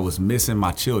 And I was missing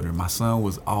my children. My son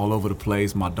was all over the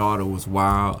place. My daughter was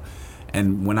wild.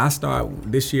 And when I start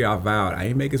this year, I vowed, I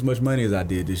ain't make as much money as I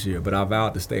did this year, but I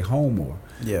vowed to stay home more.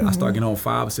 Yeah. I started getting home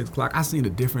 5 or 6 o'clock. I seen the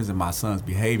difference in my son's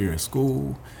behavior at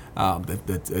school.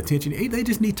 The attention, they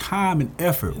just need time and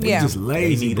effort. We're just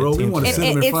lazy, bro. We want to sit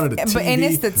them in front of the TV. And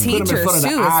it's the teachers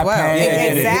too as well.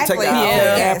 Exactly.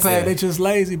 Yeah. They're just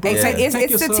lazy, bro.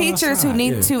 It's the teachers who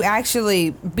need to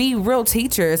actually be real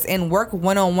teachers and work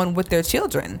one-on-one with their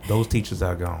children. Those teachers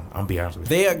are gone. I'm be honest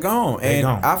with you. They are gone, and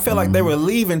I feel like they were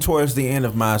leaving towards the end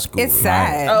of my school. It's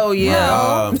sad. Oh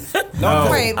yeah.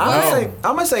 Wait,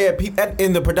 I'm gonna say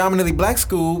in the predominantly black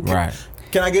school. Right.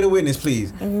 Can I get a witness,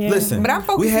 please? Yeah. Listen, but I'm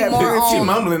focusing more on. She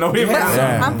mumbling over here.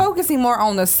 I'm focusing more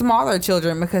on the smaller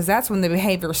children because that's when the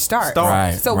behavior starts.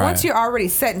 Right, so once you're already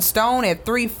set in stone at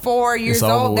 3-4 years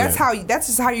old, that's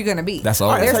just how you're gonna be. That's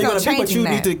all. There's no changing changing that.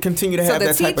 But you need to continue to have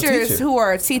that type of teacher. So the teachers who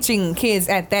are teaching kids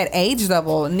at that age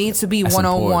level need to be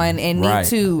one-on-one and need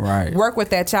to work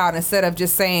with that child instead of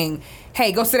just saying,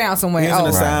 hey, go sit down somewhere. Here's an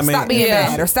assignment. Stop being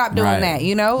bad or stop doing that.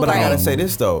 You know. But I gotta say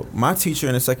this though, my teacher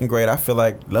in the 2nd grade, I feel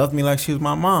like loved me like she was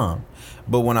my mom.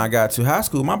 But when I got to high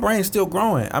school, my brain's still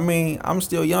growing. I mean, I'm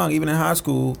still young, even in high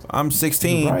school. I'm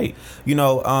 16. Right. You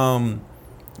know,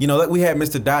 like we had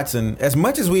Mr. Dotson. As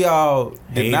much as we all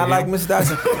did not like Mr.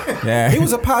 Dotson, he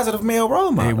was a positive male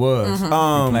role model. He was. He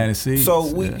planted seeds.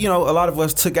 So we, a lot of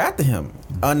us took after him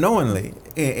unknowingly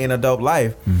in adult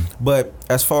life. But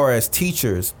as far as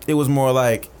teachers, it was more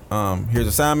like, here's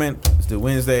assignment. It's due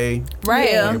Wednesday.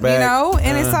 Right. You know,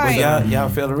 and it's like y'all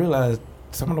fail to realize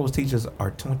some of those teachers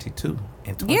are 22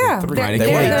 and 23. Yeah,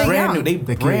 they're brand new.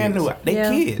 They brand new. They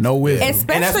kids. No wisdom.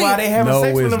 And that's why they having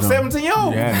sex with them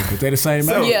 17-year-olds. Yeah, because they're the same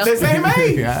age. They're same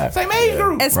age. Same age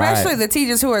group. Especially the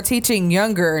teachers who are teaching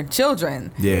younger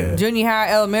children. Yeah. Junior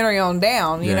high, elementary on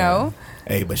down, you know.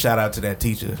 Hey, but shout out to that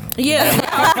teacher. Yeah.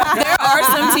 There are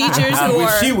some teachers who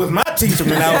are. She was my teacher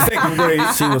when I was 2nd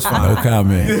grade. She was fine. No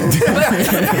comment.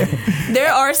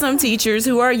 There are some teachers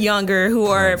who are younger, who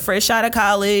are fresh out of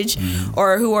college,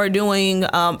 or who are doing.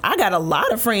 I got a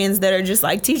lot of friends that are just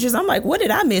like teachers. I'm like, what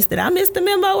did I miss? Did I miss the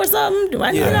memo or something? Do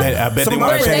I need to know? I bet they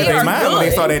want to change their mind when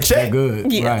they saw that check.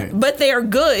 Good. Yeah, right. But they are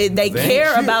good. They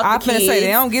care about the kids. I'm gonna say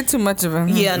they don't get too much of them.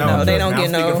 Yeah, no, they don't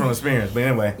get no. Speaking from experience, but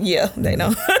anyway. Yeah, they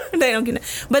don't. They don't get no.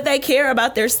 But they care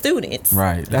about their students.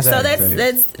 Right. That's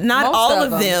not Most all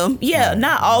of of them. Yeah,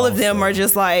 not all of them are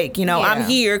just like, I'm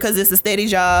here because it's a steady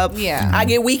job. Yeah. I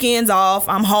get weekends off.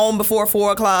 I'm home before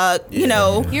 4 o'clock. You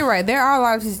know. You're right. There are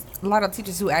a lot of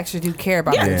teachers who actually do care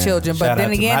about their children, but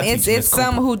then again, it's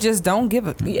some who just don't give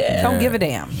a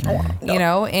damn. You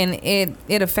know, and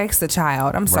it affects the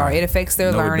child. I'm sorry, it affects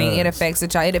their learning. It affects the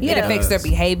child. It affects their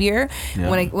behavior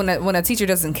when a teacher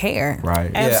doesn't care.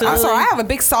 Right. Absolutely. I'm sorry, I have a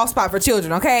big soft spot for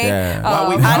children. Okay. Yeah.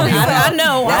 I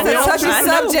know. That's a touchy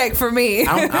subject for me.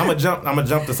 I'm gonna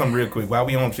jump to something real quick while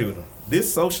we on children.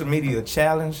 This social media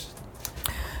challenge.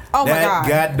 Oh my God!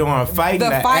 Goddamn fighting.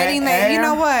 The fighting that, you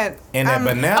know what? And that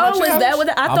banana. Oh, was that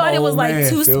what? I thought it was like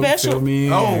too special.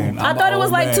 I thought it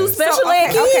was like too special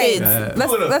ed kids.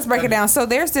 Okay. Let's break it down. So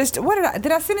there's this. What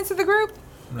did I send it to the group?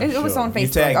 It was on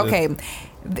Facebook. Okay.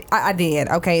 I did.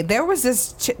 Okay, there was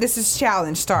this is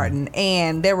challenge starting,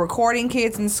 and they're recording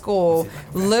kids in school,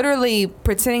 literally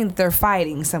pretending that they're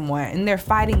fighting someone, and they're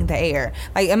fighting the air.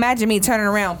 Like, imagine me turning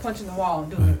around, punching the wall,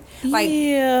 and doing like,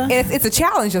 it's a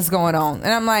challenge that's going on,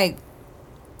 and I'm like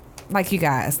you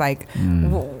guys, like,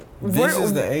 this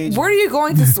is the age. What are you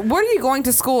going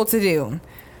to school to do?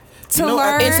 To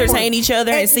learn, entertain each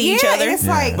other and see each other. It's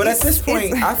like, but at this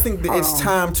point, I think that it's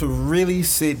time to really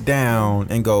sit down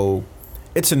and go.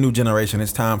 It's a new generation.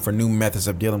 It's time for new methods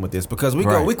of dealing with this because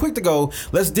we're quick to go.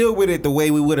 Let's deal with it the way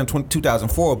we would in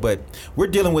 2004, but we're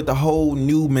dealing with the whole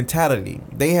new mentality.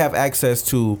 They have access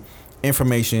to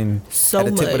information at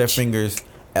the tip of their fingers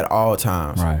at all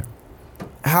times. Right.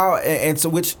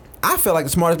 Which I feel like the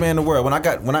smartest man in the world.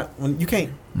 When you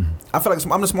can't. I feel like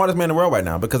I'm the smartest man in the world right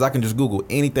now because I can just Google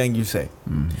anything you say.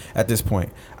 At this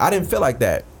point, I didn't feel like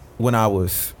that when I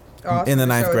was in the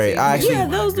 9th grade. I actually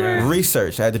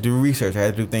researched. I had to do research. I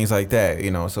had to do things like that.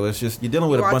 So it's just you're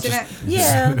dealing with a bunch of kids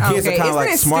are kind of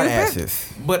like smart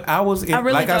asses. But I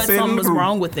really like thought something was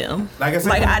wrong with them. Like I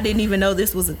said, I didn't even know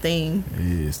this was a thing.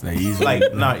 Yes, they easily.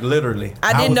 Like not literally.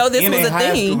 I didn't know this was a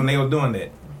high thing school when they were doing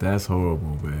that. That's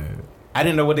horrible, man. I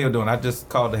didn't know what they were doing. I just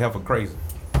called the heifer crazy.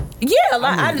 Yeah,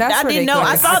 like I That's didn't know.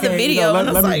 I ridiculous. saw the video. and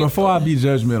I was like, before I be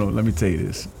judgmental, let me tell you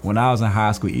this. When I was in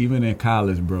high school, even in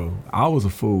college, bro, I was a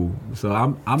fool. So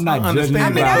I'm not judging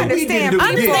understand. anybody. I understand. I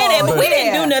understand that, but we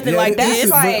didn't do nothing like that's this.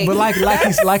 like- But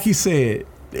like he said,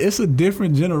 it's a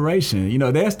different generation. You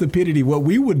know, their stupidity. What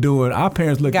we were doing, our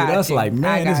parents looked at Got us you. like, I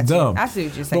man, got it's you. dumb. I see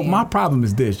what you're saying. But my problem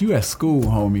is this: you at school,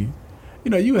 homie. You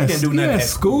know, you at can't do you nothing at at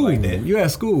school like that. You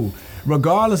at school.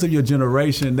 Regardless of your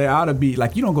generation, there ought to be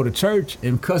like you don't go to church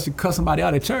and cuss somebody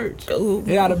out at church. Ooh.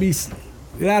 It ought to be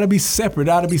separate. It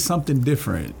ought to be something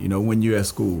different. You know, when you're at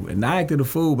school and I acted a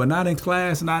fool, but not in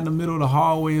class, not in the middle of the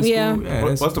hallway in Yeah. school. Yeah,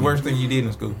 What's the worst thing you did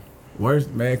in school? worst?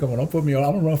 Man, come on, don't put me on.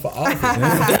 I'm gonna run for office.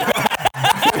 Man.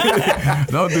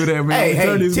 Don't do that, man. Hey,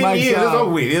 Turn these 10 mics years, it's off.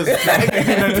 over with.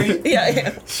 It's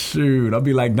Yeah. Shoot, I'll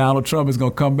be like Donald Trump is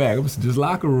gonna come back. It's just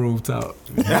locker room talk.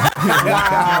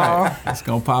 Wow. It's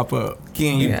gonna pop up.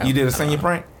 Ken, you did a senior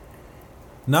prank?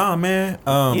 Nah, man.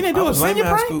 You didn't do I a was lame senior in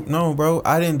high prank? school. No, bro.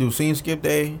 I didn't do senior skip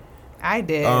day. I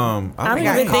did. I don't got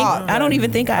even think. caught. I don't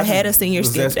even think I had a senior was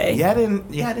skip that- day. Y'all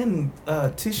didn't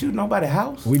tissue nobody's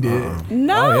house? We did.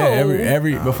 No. Oh, yeah,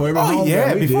 every before every Oh home yeah,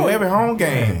 game, we before did. every home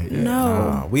game.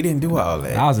 No. We didn't do all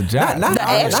that. I was a jock. The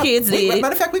Ash kids did.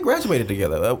 Matter of fact, we graduated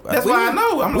together. That's We why I didn't-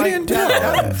 know. I'm we like, didn't do all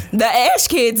that. The Ash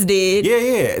kids did.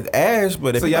 Yeah, Ash,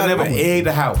 but if so y'all never egged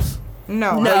the house.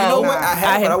 no. No. You know no. what? I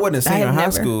had, but I wasn't a senior in high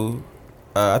never. school.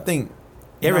 I think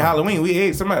Every Halloween we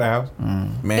egged somebody's house.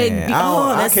 Man, It'd be-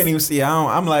 I that's- can't even see.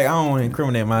 I'm like, I don't want to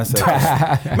incriminate myself.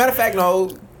 Matter of fact, no.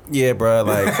 Yeah, bro.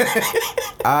 Like,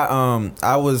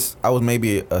 I was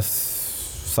maybe a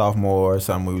sophomore or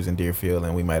something. We was in Deerfield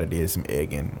and we might have did some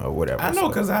egging or whatever. I know so,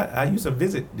 because I used to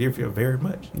visit Deerfield very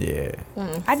much. yeah,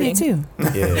 I did too.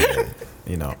 yeah.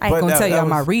 You know, I ain't gonna tell y'all was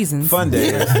my reasons. Fun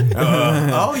days.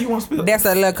 Oh, you want to spill? That's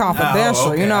a little confidential.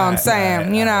 okay, You know what I'm alright, saying?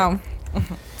 alright, You know.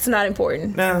 It's not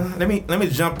important. Now let me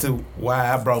jump to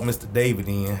why I brought Mr. David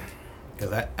in,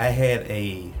 because I had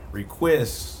a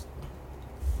request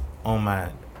on my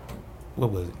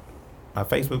my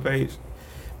Facebook page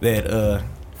that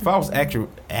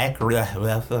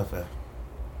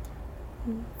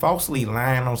falsely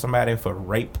lying on somebody for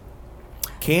rape.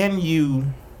 Can you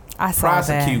I saw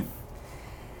prosecute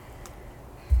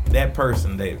that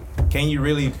person, David? Can you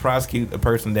really prosecute a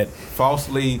person that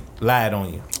falsely lied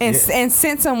on you? that. And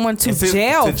sent someone to And sent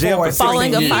jail, to jail for for 16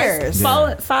 Filing a, years.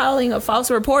 filing a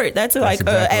false report. That's like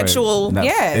exactly right. actual. No,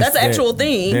 Yeah. That's an actual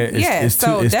thing. Yeah,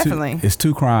 so definitely. It's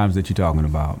two crimes that you're talking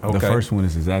about. The Okay. first one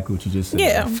is exactly what you just said.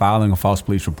 Yeah. Filing a false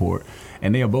police report.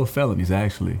 And they are both felonies,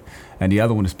 actually. And the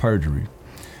other one is perjury.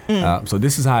 So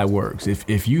this is how it works.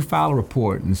 If you file a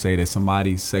report and say that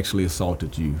somebody sexually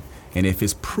assaulted you, and if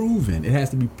it's proven, it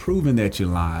has to be proven that you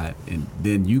lied, and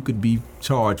then you could be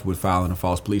charged with filing a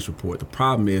false police report. The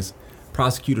problem is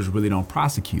prosecutors really don't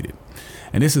prosecute it.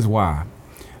 And this is why.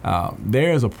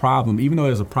 There is a problem, even though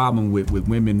there's a problem with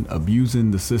women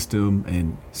abusing the system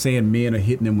and saying men are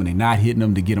hitting them when they're not hitting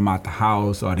them to get them out the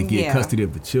house or to get Yeah. custody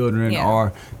of the children Yeah.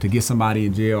 or to get somebody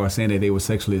in jail or saying that they were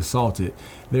sexually assaulted.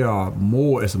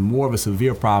 It's more of a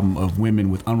severe problem of women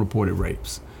with unreported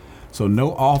rapes. So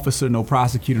no officer, no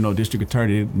prosecutor, no district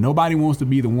attorney, nobody wants to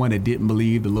be the one that didn't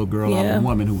believe the little girl or Yeah. the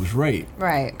woman who was raped.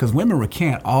 Right. Because women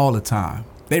recant all the time.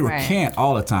 They Right. recant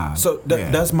all the time. So Yeah.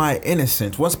 does my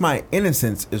innocence? Once my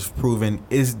innocence is proven,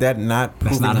 is that not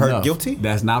That's proving not her enough. guilty?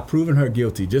 That's not proving her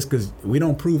guilty. Just because we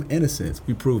don't prove innocence,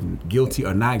 we prove guilty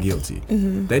or not guilty.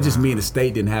 That just means the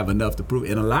state didn't have enough to prove.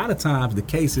 And a lot of times, the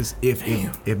cases, if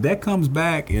that comes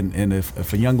back, and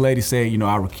if a young lady say, you know,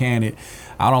 I recanted,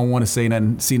 I don't want to see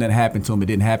nothing happen to him. It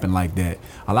didn't happen like that.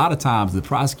 A lot of times, the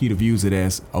prosecutor views it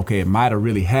as, okay, it might have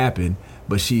really happened,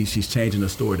 but she's changing the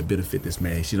story to benefit this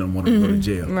man. She don't want him to go to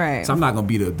jail. Right. So I'm not gonna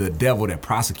be the devil that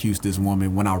prosecutes this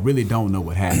woman when I really don't know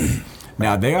what happened.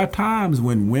 Now there are times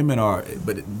when women are,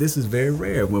 but this is very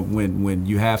rare. When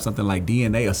you have something like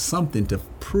DNA or something to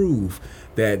prove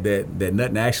that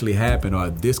nothing actually happened, or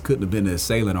this couldn't have been the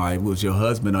assailant, or it was your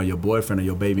husband or your boyfriend or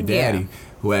your baby daddy Yeah.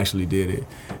 who actually did it.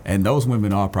 And those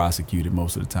women are prosecuted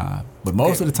most of the time. But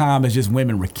most of the time it's just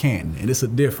women recanting, and it's a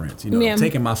difference. You know, Yeah. I'm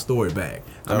taking my story back.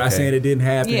 I'm not Okay. saying it didn't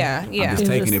happen. Yeah, yeah. I'm just It's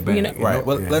taking just, it back. you know- Right.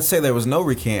 Well, Yeah. let's say there was no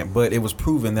recant, but it was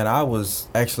proven that I was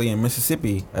actually in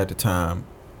Mississippi at the time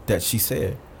that she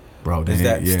said. Bro, Is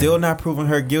that yeah. still not proving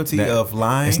her guilty That- of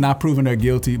lying? It's not proving her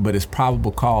guilty, but it's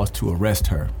probable cause to arrest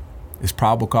her. It's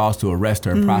probable cause to arrest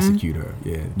her and prosecute her.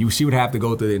 Yeah, she would have to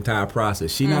go through the entire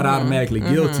process. She's not automatically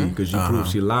guilty because you prove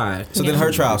she lied. So then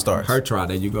her trial starts. Her trial,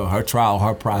 there you go. Her trial,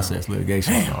 her process,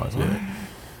 litigation starts. Yeah,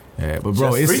 yeah. But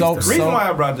bro, it's the reason so. why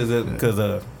I brought this up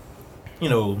because you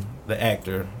know, the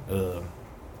actor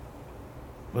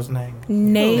What's his name?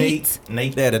 Nate.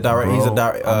 Nate. Yeah, the director. He's a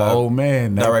director. I'm an old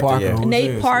man. Nate director, Parker. yeah. who's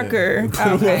Nate this? Parker.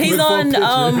 Okay. He's on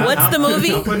what's the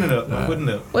movie? I'm putting it up. I'm putting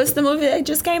it up. What's the movie that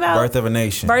just came out? Birth of a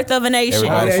Nation. Birth of a Nation.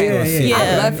 Everybody should go see it.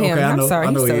 I love him. Okay, I I'm know- sorry,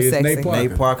 I know he's so he is. sexy. Nate Parker.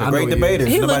 Nate Parker. I know Great he is. debaters.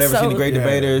 He Nobody looks ever seen the so- Great Yeah.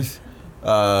 Debaters.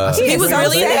 He was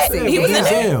really sexy. that. He was in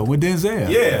there. Denzel, with Denzel.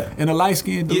 Yeah. And the light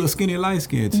skin, the little skinny light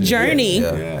skin. chick. Journey.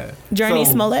 Yeah. Yeah. Journey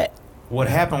So- Smollett. What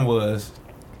happened was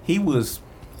he was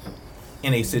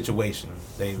in a situation,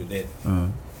 David, that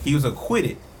he was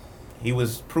acquitted. He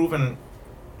was proven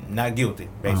not guilty,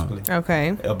 basically,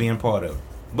 Okay. of being part of it.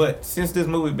 But since this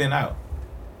movie been out,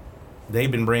 they've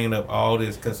been bringing up all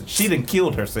this because she done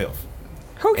killed herself.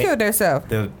 Who killed herself?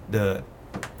 The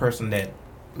person that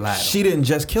lied. She didn't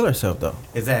just kill herself though.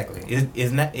 Exactly.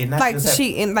 It's not Like just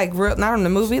she in like real, not in the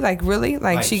movie. Like really,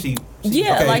 like, she.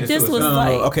 Yeah, Okay. like this was No,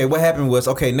 like. okay, what happened was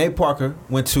Nate Parker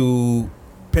went to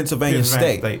Pennsylvania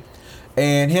State.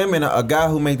 And him and a guy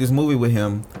who made this movie with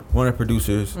him, one of the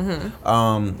producers,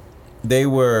 they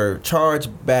were charged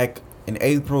back in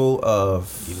April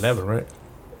of 11, right?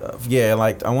 yeah,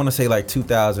 like I want to say like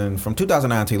 2000, from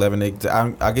 2009 to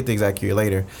 11. I'll get the exact year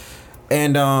later.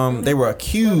 And they were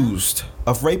accused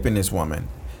of raping this woman,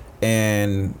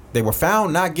 and they were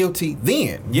found not guilty.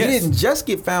 Then Yes. he didn't just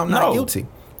get found not No. guilty.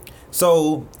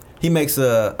 So he makes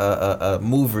a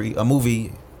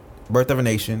movie, Birth of a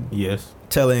Nation, Yes.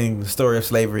 telling the story of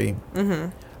slavery.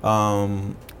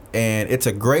 And it's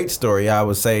a great story. I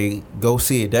would say go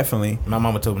see it definitely. My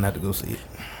mama told me not to go see it.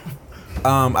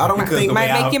 I don't Because think the way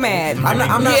Might make you mad. I'm not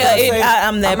Yeah, gonna say,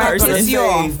 I'm that I'm not person. gonna Piss you say-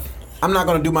 off. I'm not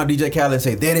gonna do my DJ Khaled and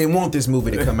say they didn't want this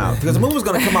movie to come out because the movie's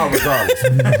gonna come out regardless.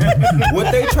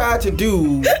 What they tried to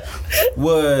do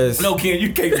was No, Ken,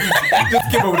 you can't. Just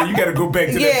skip over there. You got to go back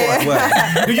to that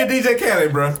What? part. Do your DJ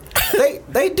Khaled, bro.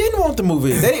 they didn't want the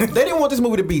movie. They didn't want this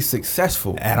movie to be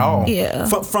successful At all. Yeah.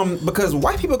 From because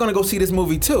white people are gonna go see this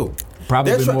movie too.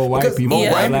 Probably They're more white because people. more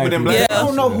than white black people than people. black They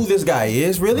don't know who this guy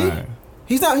is really. Right.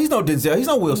 He's no Denzel. He's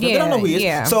no Will Smith. They don't know who he is.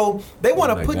 Yeah. So they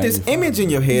want to Like put this Danny image in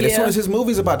your head. As Yeah. soon as his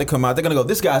movie's about to come out, they're gonna go,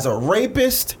 "This guy's a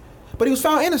rapist," but he was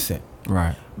found innocent.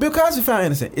 Right. Bill Cosby found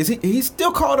innocent. Is he's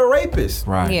still called a rapist?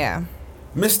 Right. Yeah.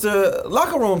 Mr.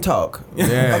 Locker Room Talk.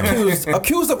 Yeah.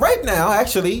 accused of rape now,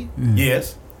 actually.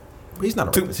 Yes. He's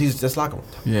not a rapist. He's just Locker Room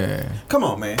Talk. Yeah. Come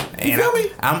on, man. You And feel me?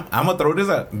 I'm going to throw this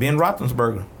out. Ben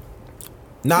Roethlisberger.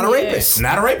 Not a Yeah. rapist.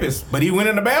 Not a rapist, but he went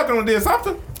in the bathroom and did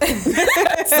something.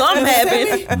 Something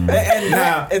happened.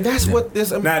 And that's what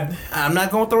this. Now, I'm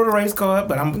not going to throw the race card,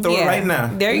 but I'm going to throw it Yeah. right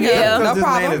now. There you Yeah. go. Because No this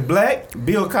man is problem. black,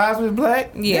 Bill Cosby is black.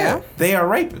 Yeah. They are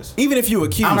rapists. Even if you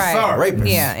accuse I'm sorry. rapist.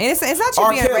 Yeah, and it's not you R.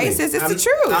 being Kelly. racist. It's I'm- the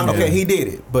truth. I'm- Okay, he did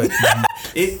it, but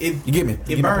It you get me. You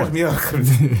It get my burns point. me up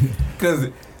because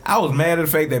I was mad at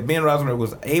the fact that Ben Roethlisberger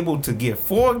was able to get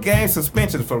 4-game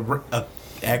suspensions for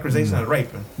accusation of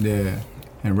raping, Yeah.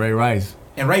 And Ray Rice.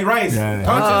 and Ray Rice Yeah.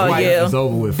 punched Oh, his wife. yeah. It's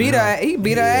over with. Beat for her. him. He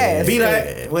beat her ass. Beat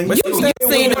her. Well, But you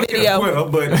you've seen the video. Well,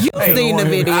 but You've seen the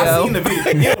video. I've seen the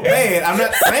video. You're bad. I'm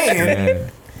not saying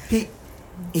Yeah.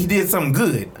 he did something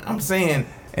good. I'm saying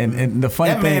And the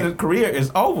funny that thing, man's career is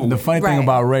over. the funny thing Right.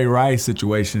 about Ray Rice's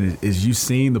situation is you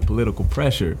seen the political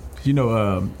pressure. You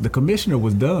know, the commissioner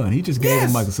was done. He just gave him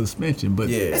Yes. like a suspension, but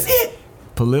Yeah. That's it.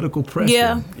 political pressure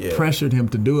Yeah. pressured him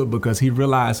to do it because he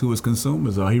realized who his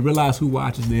consumers are. He realized who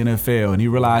watches the NFL, and he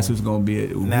realized who's going to be.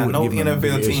 Who Now, would no give him the NFL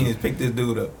big team issue. has picked this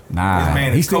dude up. Nah, this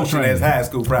man he's is still coaching training. as high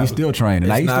school. Probably. He's still training.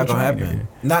 Now, It's he's not still gonna training.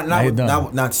 happen. Now he done.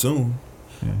 Not soon.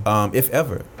 If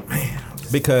ever.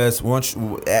 Because once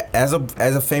as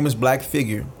a famous black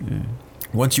figure,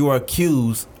 once you are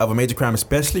accused of a major crime,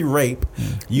 especially rape,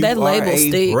 you That are label a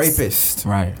sticks. rapist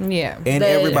Right. Yeah. in That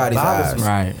everybody's bothers eyes. me.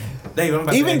 Right. Dave, I'm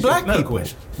about to Even ask you black another people.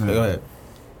 question. Go ahead.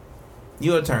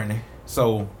 You're an attorney,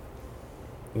 so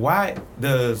why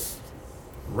does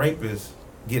rapists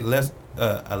get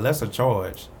a lesser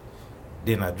charge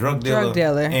than a drug dealer,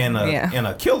 and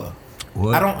a killer?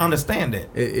 Well, I don't understand that.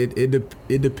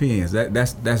 It depends.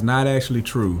 That's not actually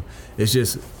true. It's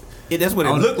just That's what it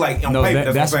looked like on no, paper.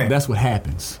 that's That's what I'm saying. that's what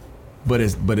happens. But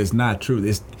it's not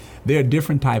true. There are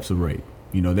different types of rape.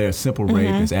 You know, there's simple rape,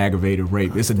 there's aggravated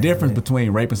rape. It's a difference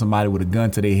between raping somebody with a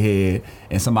gun to their head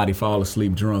and somebody fall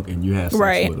asleep drunk and you have sex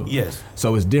Right. with them. Yes.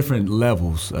 So it's different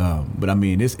levels. But I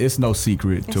mean, it's no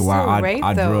secret to It's why still rape,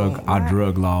 though. our Why?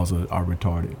 drug laws are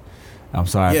retarded. I'm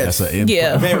sorry. Yes. That's an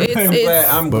Yeah, Very-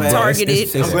 I'm But glad.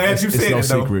 targeted. I'm glad you it's said no it,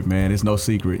 though. secret, man. It's no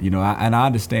secret. You know, I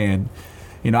understand.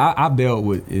 You know, I've dealt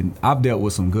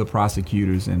with some good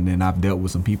prosecutors, and then I've dealt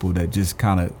with some people that just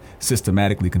kind of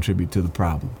systematically contribute to the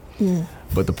problem.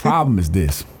 But the problem is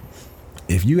this: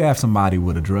 if you have somebody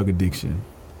with a drug addiction,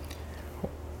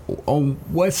 on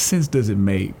what sense does it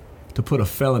make to put a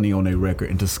felony on their record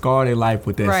and to scar their life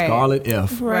with that Right. scarlet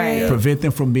F, Right. prevent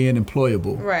them from being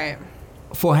employable Right.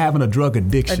 for having a drug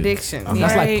addiction. Addiction.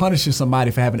 That's Right. like punishing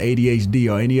somebody for having ADHD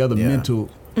or any other mental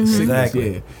sickness.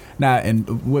 Exactly. Yeah. Now, and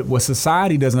what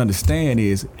society doesn't understand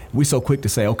is we so quick to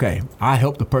say, okay, I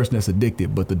help the person that's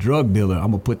addicted, but the drug dealer, I'm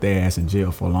gonna put their ass in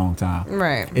jail for a long time.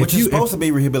 Right. Which is supposed to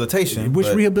be rehabilitation. Which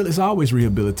but- is always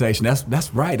rehabilitation.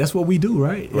 That's right. That's what we do,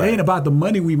 right? It Right. ain't about the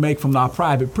money we make from our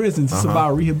private prisons. It's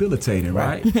about rehabilitating,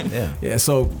 right? Yeah. Yeah.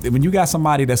 So when you got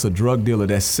somebody that's a drug dealer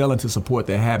that's selling to support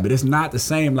their habit, it's not the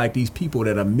same like these people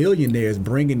that are millionaires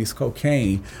bringing this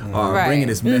cocaine or Right. bringing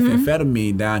this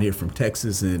methamphetamine down here from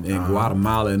Texas and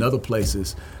Guatemala and other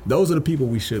places. Those are the people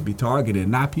we should be targeting,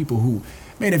 not people who.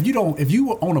 Man, if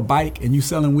you own a bike and you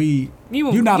selling weed,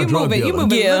 you're not a drug dealer. You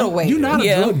moving Yeah. little weight. You're not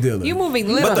Yeah. a drug dealer. You moving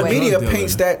little But the weight. media Drug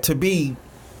paints dealer. that to be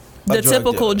a The drug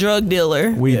typical dealer. drug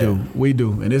dealer. We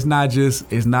do, and it's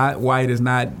not white,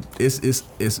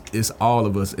 it's all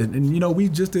of us, and you know we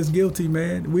just as guilty,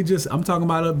 man. I'm talking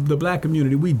about the black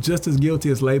community. We just as guilty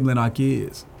as labeling our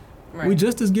kids. Right. We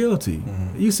just as guilty.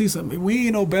 You see we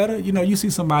ain't no better. You know, you see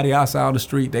somebody outside on the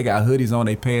street, they got hoodies on,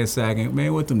 they pants sagging.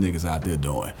 Man, what them niggas out there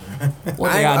doing?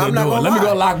 What they out I'm there not doing? gonna Let me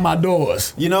go lie. lock my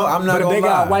doors. You know, I'm not But if gonna they lie.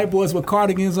 got white boys with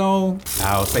cardigans on,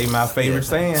 I'll say my favorite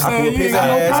saying. I can whoop his you ain't got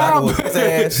no ass. I can problem. whoop his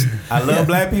ass. I love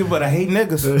black people, but I hate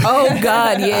niggas. Oh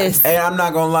God, yes. And I'm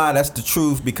not gonna lie, that's the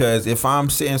truth, because if I'm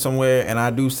sitting somewhere and I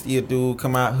do see a dude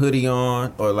come out hoodie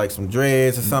on or like some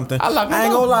dreads or something, I lock my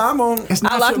ain't door. gonna lie, I'm on. It's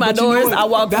not I lock so- my but you know doors. what? I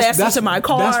walk faster to my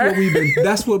car.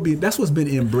 That's what's been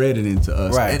embedded into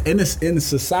us, Right. And it's in the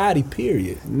society.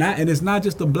 Period. And it's not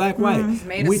just the black white. It's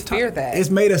made us fear that. It's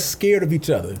made us scared of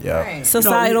each other. Yeah. Right.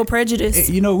 Societal prejudice.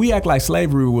 You know, we act like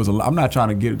slavery was. I'm not trying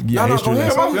to get No, history go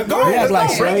ahead, lesson. go ahead, We act like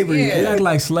let's go. slavery. Yeah. We act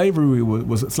like slavery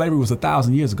was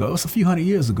 1,000 years ago. It's a few hundred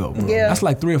years ago. Yeah. That's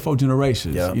like 3 or 4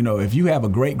 generations. Yeah. You know, if you have a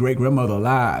great grandmother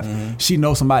alive, she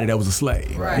knows somebody that was a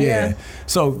slave. Right. Yeah. Yeah.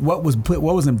 So what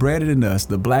was embedded in us?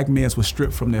 The black men were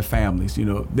stripped from their families. You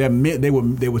know,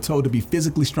 they were told to be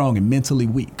physically strong and mentally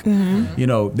weak. You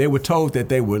know, they were told that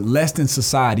they were less than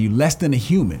society, less than a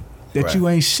human. That Right. you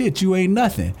ain't shit, you ain't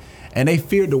nothing. And they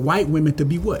feared the white women to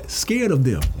be what? Scared of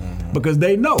them. Because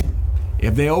they know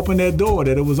if they opened their door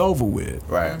that it was over with.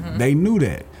 Right. They knew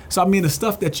that. So I mean the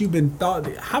stuff that you've been taught,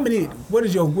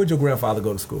 where'd your grandfather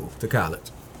go to school, to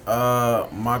college?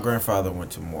 My grandfather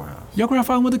went to Morehouse. Your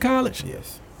grandfather went to college?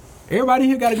 Yes. Everybody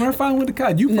here got a grandfather went to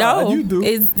college. You probably, No, you do.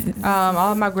 it's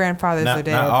All of my grandfathers are Not,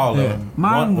 dead. not all Yeah. of them.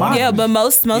 Mine- yeah, but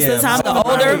most of the time the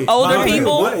Right. older Right.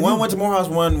 people. One went to Morehouse,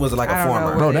 one was like I a don't know former.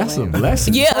 where Bro, that's a Wait.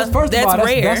 blessing. Yeah, First that's of all,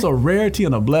 rare. that's a rarity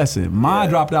and a blessing. Mine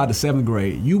dropped out to 7th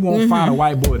grade. You won't find a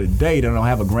white boy today that don't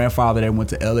have a grandfather that went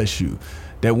to LSU,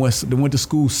 that went to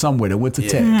school somewhere, that went to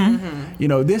Tech. You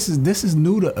know, this is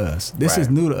new to us. This is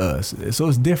Right. new to us. So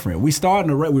it's different. We starting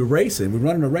a race. We're racing. We're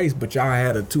running a race, but y'all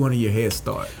had a 200-year head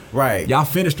start. Right. Y'all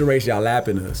finished the race. Y'all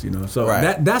lapping us. You know. So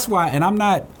Right. that's why. And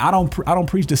I don't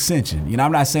preach dissension. You know,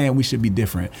 I'm not saying we should be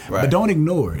different, Right. but don't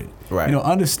ignore it. Right. You know,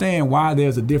 understand why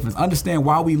there's a difference. Understand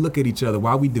why we look at each other,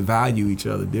 why we devalue each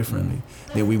other differently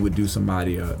than we would do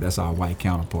somebody that's our white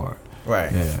counterpart.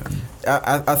 Right.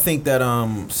 Yeah. I think that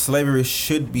slavery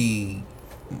should be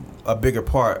a bigger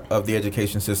part of the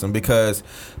education system, because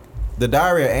the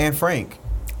Diary of Anne Frank,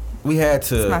 we had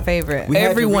to. It's my favorite. we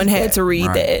Everyone read had that. to read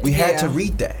Right. that. We had Yeah. to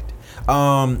read that.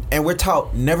 And we're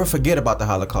taught never forget about the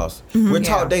Holocaust. We're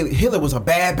taught Yeah. daily Hitler was a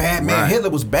bad man. Right. Hitler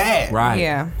was bad. Right.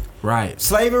 Yeah. Right.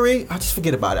 Slavery, I just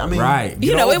forget about it. I mean, Right. You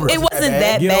Get know, over it wasn't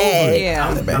that Get over bad. it. Yeah.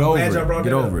 I'm Get glad over y'all it. brought Get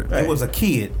that over up. it. There was a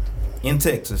kid in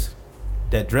Texas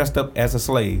that dressed up as a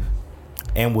slave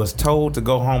and was told to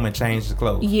go home and change his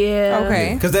clothes. Yeah.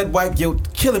 Okay. because that white guilt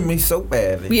killing me so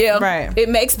badly. Yeah. Right. It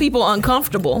makes people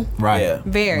uncomfortable. Right. Yeah.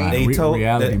 Very. Right. They told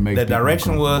reality makes the people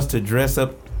direction uncomfortable. was to dress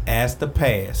up as the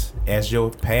past, as your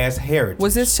past heritage.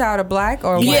 Was this child a black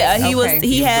or white? Yeah, he was. Okay.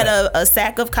 He He was had black. a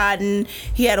sack of cotton.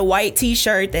 He had a white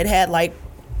T-shirt that had like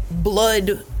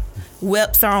blood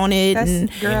webs on it, That's, and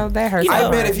girl, that hurts. You I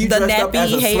know, bet if you the dressed up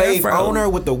as a nappy hair slave fro. owner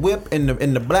with the whip and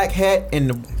the black hat and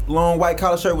the long white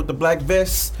collar shirt with the black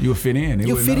vest, You would fit in. They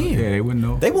You wouldn't fit know. in. Yeah, they wouldn't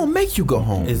know. they won't make you go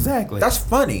home. Exactly. That's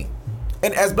funny.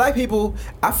 And as black people,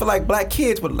 I feel like black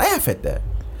kids would laugh at that.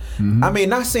 I mean,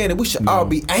 not saying that we should all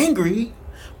be angry,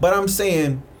 but I'm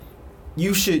saying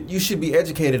you should be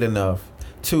educated enough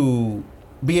to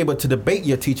be able to debate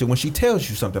your teacher when she tells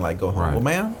you something like go home. Right. Well,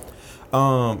 ma'am,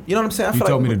 you know what I'm saying? I You feel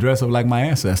told like me to dress up like my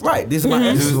ancestors. right. These are my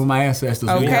This is answers. what my ancestors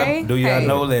Do did. y'all- Okay. Do y'all Hey.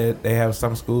 know that they have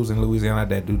some schools in Louisiana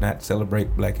that do not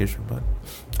celebrate Black History Month?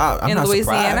 I'm in not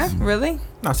Louisiana? surprised. Really?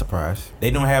 Not surprised.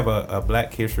 They don't have a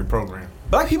Black History program.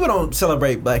 Black people don't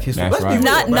celebrate Black History. That's Let's right. be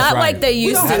real. Not right. like they We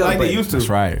used don't to. Not like they used to. That's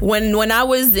right. When I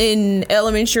was in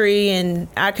elementary, and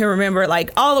I can remember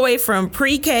like all the way from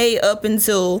pre-K up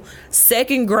until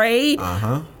second grade,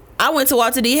 I went to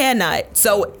Walter D. Hadnot.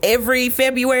 So every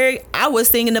February, I was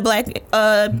singing the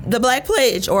Black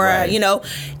Pledge, or Right.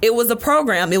 it was a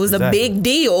program. It was Exactly. a big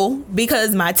deal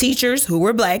because my teachers, who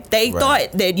were Black, they Right.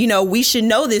 thought that we should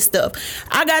know this stuff.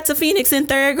 I got to Phoenix in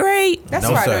third grade. That's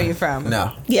No, where I know sir. you from.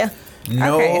 No. Yeah,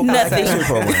 No Okay, Black nothing. History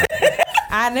program.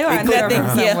 I knew her Nothing,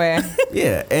 from yeah. somewhere.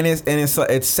 Yeah, and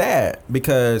it's sad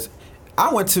because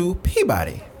I went to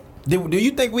Peabody. Do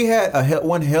you think we had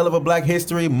one hell of a Black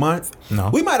History Month? No.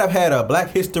 We might have had a Black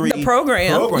History the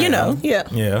program. Yeah.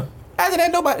 Yeah. After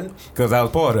that, nobody. Because I was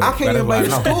part of it. I can't even blame the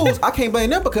That's why I know. schools. I can't blame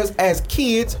them because as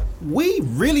kids, we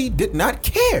really did not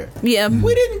care. Yeah.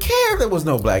 We didn't care if there was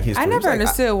no Black History. I It was never like,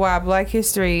 understood why Black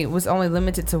History was only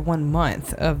limited to 1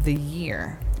 month of the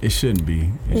year. It shouldn't be.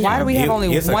 Why do we have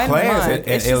only It's a 1 class month? at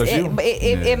It's just- LSU.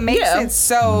 It makes Yeah. it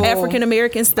so African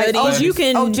American like, studies. You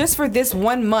can. just for this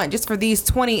 1 month, just for these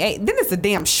 28. Then it's the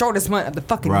damn shortest month of the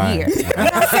fucking Right. year. You know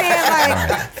what I'm saying?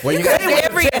 Like, well, you got that's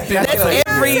every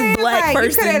Black you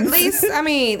could at person. least. I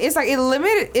mean, it's like it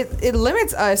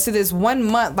limits us to this 1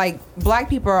 month. Like Black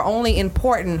people are only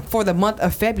important for the month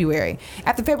of February.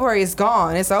 After February is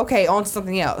gone, it's like, okay, on to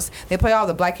something else. They play all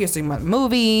the Black History Month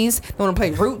movies. They want to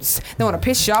play Roots. They want to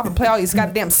piss you off and play all these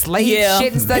goddamn slave Yeah.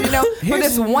 shit and stuff. For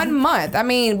this 1 month. I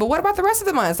mean, but what about the rest of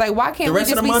the months? Like, why can't the we rest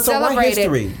just of the be months are white celebrated?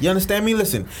 history. You understand me?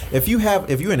 Listen, if you're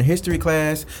in a history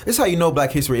class, this is how you know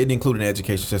Black history isn't included in the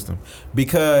education system.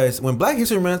 Because when Black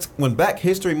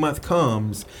History Month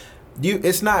comes,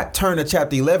 it's not turn to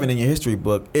chapter 11 in your history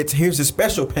book. It's here's a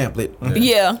special pamphlet.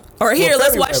 Yeah. Or here,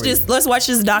 let's watch February. this. Let's watch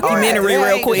this All right, documentary yeah,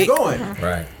 real it's quick. Going.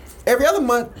 Right. Every other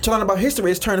month, to learn about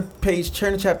history is turn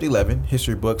to chapter 11,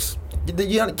 history books.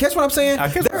 You catch what I'm saying? I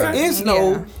catch what There you're saying. is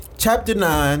no Yeah. chapter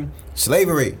 9,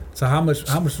 slavery. So how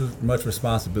much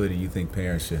responsibility do you think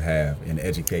parents should have in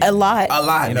education? A lot. A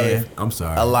lot, You know, man. I'm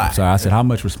sorry. A lot. Sorry, I said how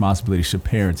much responsibility should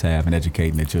parents have in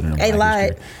educating their children? A in Black lot.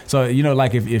 history? So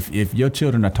like if your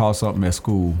children are taught something at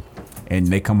school, and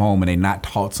they come home and they not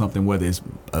taught something, whether it's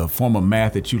a form of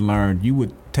math that you learned, you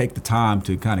would take the time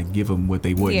to kind of give them what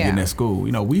they wouldn't Yeah. get in school.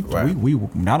 We Right. we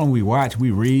not only we watch,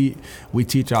 we read, we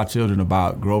teach our children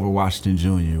about Grover Washington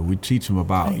Jr. We teach them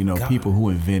about people who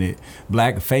invented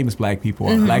famous black people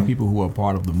or black people who are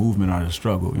part of the movement or the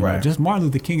struggle. You know, Right. just Martin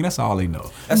Luther King. That's all they know.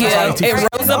 That's Yeah, all they teach and us.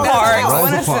 Rosa That's Parks. all. I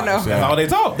want us to know. That's all they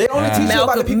talk. They only teach you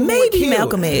about the people who were Maybe killed.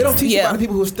 Malcolm X. They don't teach you Yeah. about the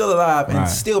people who are still alive and Right.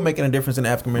 still making a difference in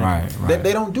African Americans. Right.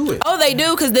 They don't do it. Oh, they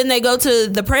do, because then they go to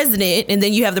the president, and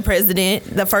then you have the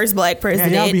president, the first black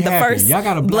president, y'all be the happy. first Y'all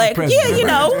got a black president. Yeah, you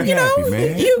know, Be happy,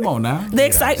 man. Come on now. the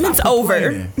excitement's over.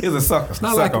 Complaining. He's a sucker. It's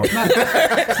not like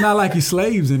it's not like you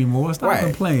slaves anymore. It's not Right.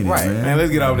 complaining, Right. man. Man,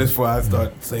 let's get off this before I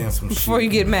start saying some shit. Before you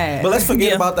get mad. But let's forget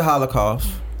Yeah. about the Holocaust.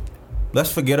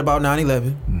 Let's forget about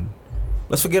 9/11.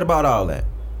 Let's forget about all that.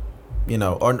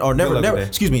 Or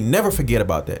never forget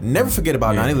about that. Never forget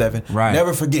about Yeah. 9/11. Right.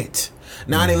 Never forget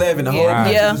 9/11. The whole Yeah.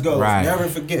 country Yeah. just goes. Right. Never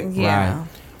forget. yeah. Right.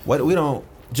 What we don't.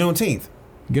 Juneteenth.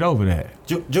 Get over that.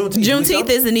 Juneteenth. Juneteenth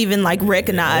isn't even like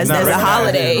recognized Not as a recognized,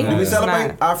 holiday. yeah. Do we It's celebrate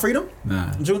not. our freedom? Nah.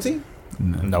 Juneteenth?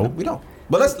 Nope. We don't.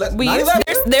 But let's We 9/11.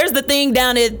 There's the thing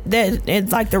down at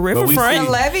it's like the we riverfront.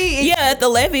 The levee, Yeah, at the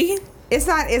levee. it's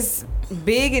not as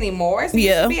big anymore. It's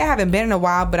Yeah. I haven't been in a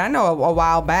while, but I know a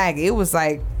while back it was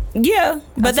like Yeah,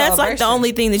 but that's like the celebration.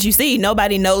 only thing that you see.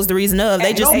 Nobody knows the reason of.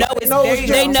 They just Nobody know it's knows it's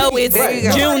they know Juneteenth. it's There you go.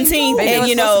 Juneteenth, it and was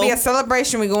you supposed know to be a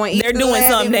celebration. We're going to eat. they're the doing levee,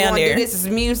 something we're down gonna do there. This is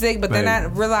music, but they're Baby.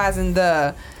 not realizing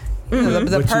the the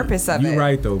But purpose of you it.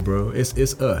 right though, bro. It's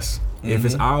us. If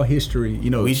it's our history,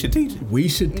 We should teach it. We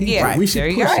should teach Yeah, it. We should there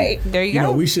you push go. it. There you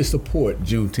go. We should support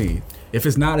Juneteenth. If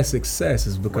it's not a success,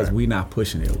 it's because we not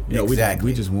pushing it. Exactly.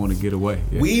 We just want to get away.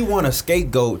 Yeah. We want a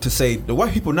scapegoat to say the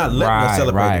white people not letting us Right,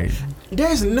 celebrate right. it.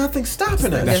 There's nothing stopping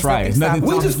us. That's There's right. It's nothing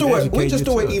nothing. We just do it. We just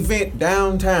do an it. event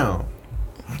downtown.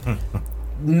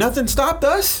 Nothing stopped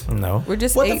us. No. We're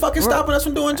just What the fuck is we're- stopping us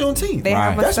from doing Juneteenth? They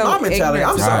have Right. us That's my so mentality. I'm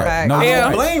ignorant to the sorry. fact. No, I you're don't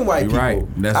right. blame white You're people. right.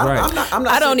 That's I'm right. not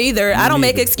I don't saying- either. I don't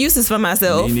make neither. excuses for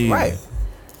myself. Me neither. Right.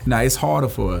 Now it's harder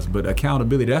for us, but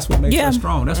accountability, that's what makes Yeah. us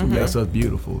strong. That's what makes us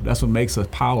beautiful. That's what makes us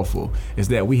powerful, is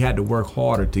that we had to work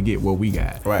harder to get what we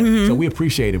got. Right. So we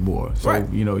appreciate it more. So, Right.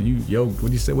 what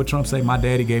you say, what Trump say? My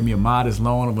daddy gave me a modest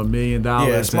loan of $1 million.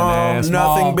 Yeah, small,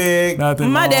 nothing big. Nothing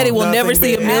My long. daddy will Nothing never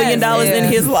see $1 big. million in Yeah.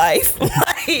 his life.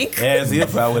 Like, As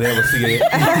if I would ever see it.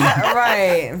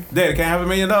 right. Daddy, can I have $1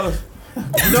 million?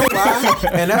 You know why?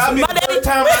 And that's I mean, the first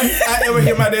time I ever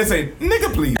hear my dad say,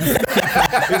 "Nigga, please."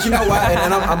 But you know why?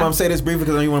 And I'm gonna say this briefly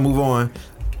because I don't want to move on.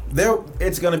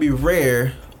 It's gonna be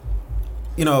rare.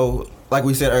 You know, like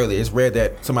we said earlier, it's rare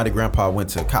that somebody's grandpa went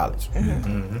to college.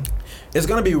 Mm-hmm. It's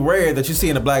gonna be rare that you see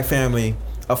in a black family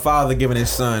a father giving his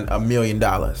son $1 million,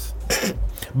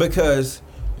 because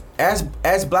as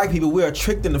black people, we are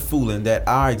tricked into fooling that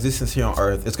our existence here on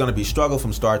earth is gonna be struggle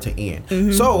from start to end.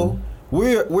 Mm-hmm. So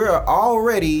we're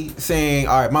already saying,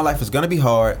 all right, my life is gonna be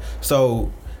hard,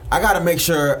 so I gotta make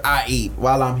sure I eat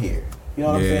while I'm here. You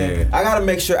know what I'm saying? I gotta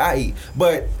make sure I eat.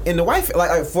 But in the white,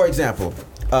 like for example,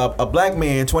 a black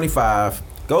man, 25,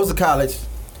 goes to college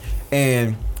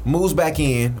and moves back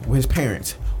in with his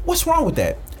parents. What's wrong with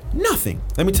that? Nothing.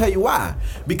 Let me tell you why.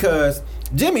 Because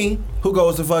Jimmy, who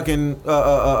goes to fucking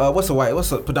what's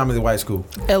a predominantly white school?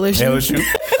 LSU.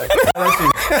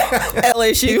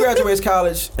 He graduates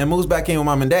college and moves back in with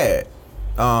mom and dad.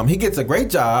 He gets a great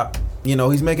job. You know,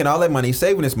 he's making all that money,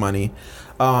 saving his money.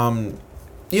 You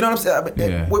know what I'm saying?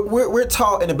 Yeah. We're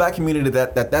taught in the black community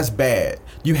that's bad.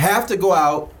 You have to go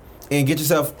out and get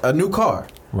yourself a new car.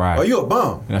 Right. Or you a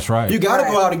bum. That's right. You got to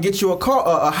go out and get you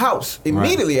a house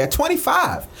immediately at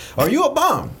 25. Or you a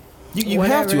bum. You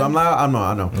have to. I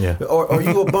know. Yeah. Or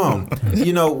you a bum.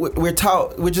 You know, we're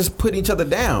taught, we're just putting each other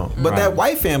down. But that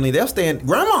white family, they'll stay in,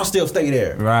 grandma still stay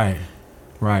there. Right.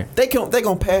 They're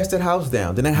gonna pass that house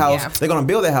down. Then that house, they're gonna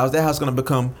build that house. That house is gonna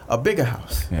become a bigger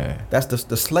house. Yeah. That's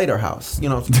the Slater house. You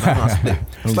know,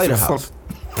 Slater house.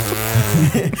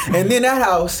 And then that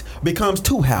house becomes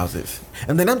 2 houses.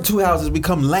 And then them 2 houses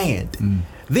become land.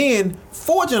 Then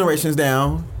 4 generations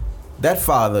down, that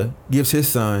father gives his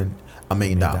son $1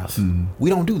 million. We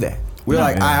don't do that. We're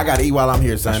I gotta eat while I'm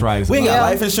here, son. That's right. We ain't got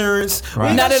life insurance.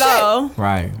 Right. Not at all.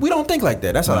 Right. We don't think like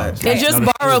that. That's all I They just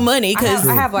borrow money because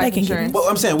I have life insurance. Well,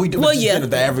 I'm saying we do. Well, yeah.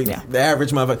 The average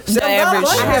motherfucker. The average.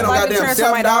 I have life insurance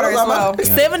for my daughter as well.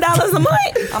 $7 a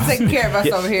month. I'm taking care of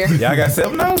us over here. Y'all got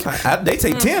 $7? They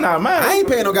take 10 out of mine. I ain't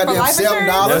paying no goddamn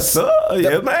 $7. Yes, sir.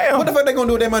 Yes, ma'am. What the fuck they gonna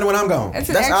do with that money when I'm gone? That's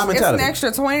our mentality. It's an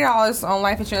extra $20 on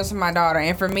life insurance for my daughter,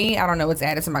 and for me, I don't know what's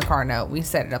added to my car note. We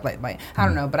set it up like I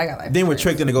don't know, but I got life. Then we're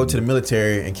tricked into go to the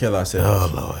military and kill ourselves. Oh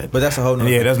Lord! But that's a whole nother.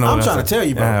 Yeah, that's no. I'm trying to tell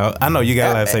you, bro. I know you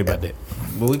got a lot to say about that.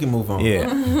 But we can move on.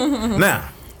 Yeah. Now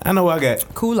I know I got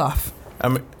cool off.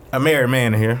 a married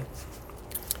man here.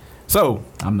 So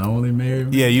I'm the only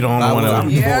married. Yeah, you the only one. I'm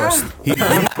divorced.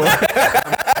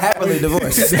 Happily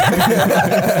divorced.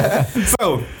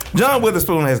 So John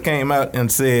Witherspoon has came out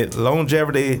and said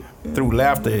longevity through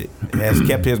laughter has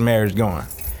kept his marriage going.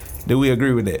 Do we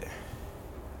agree with that?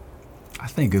 I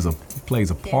think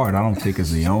plays a part. I don't think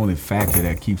it's the only factor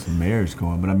that keeps a marriage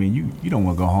going. But I mean, you don't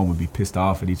want to go home and be pissed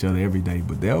off at each other every day.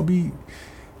 But there'll be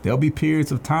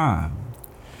periods of time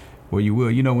where you will.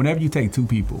 You know, whenever you take 2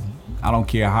 people, I don't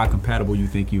care how compatible you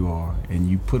think you are, and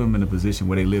you put them in a position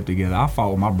where they live together. I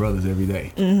fought with my brothers every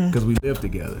day because we live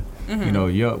together. Mm-hmm. You know,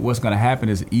 what's going to happen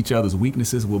is each other's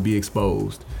weaknesses will be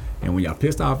exposed. And when y'all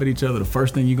pissed off at each other, the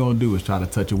first thing you're going to do is try to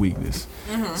touch a weakness.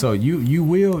 Mm-hmm. So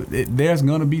there's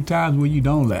going to be times where you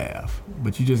don't laugh.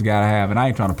 But you just got to have, and I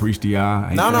ain't trying to preach to y'all. I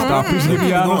ain't trying to start preaching to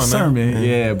y'all no sermon.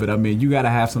 Yeah, but I mean, you got to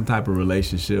have some type of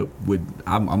relationship with,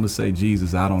 I'm going to say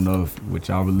Jesus. I don't know what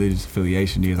y'all religious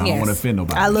affiliation is. I don't want to offend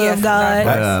nobody. I love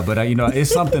God. But you know,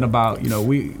 it's something about, you know,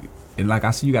 and like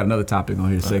I see, you got another topic on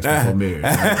here, sex before marriage.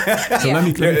 Right? So let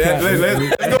me go ahead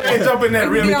and jump in that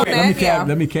really quick.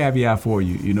 Let me caveat for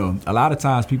you. You know, a lot of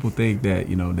times people think that,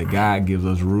 you know, that God gives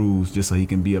us rules just so he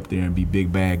can be up there and be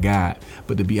big bad God.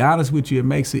 But to be honest with you, it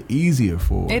makes it easier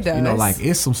for us. It does. You know, like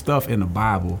it's some stuff in the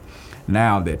Bible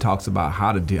now that talks about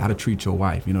how to treat your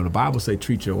wife. You know, the Bible say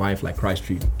treat your wife like Christ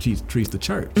treats the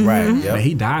church. Right. Yep. And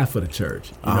he died for the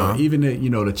church. You know, even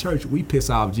the church, we piss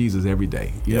off Jesus every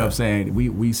day. You know what I'm saying?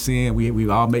 We sin, we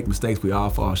all make mistakes, we all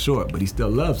fall short, but he still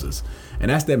loves us. And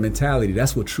that's that mentality.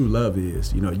 That's what true love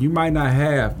is. You know, you might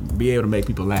not be able to make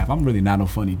people laugh. I'm really not no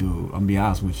funny dude. I'm gonna be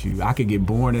honest with you. I could get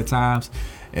bored at times,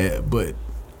 but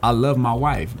I love my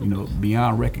wife, you know,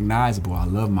 beyond recognizable. I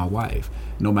love my wife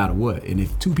no matter what. And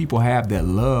if 2 people have that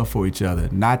love for each other,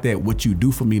 not that what you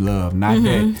do for me love, not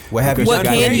that what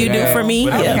can you do for me?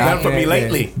 What have you done for me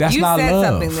lately? That's you not said love.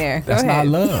 Something there. That's not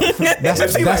love. Yes.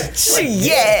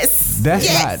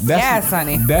 Yes,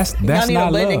 honey. That's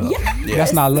not love. Yes.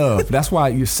 That's not love. That's why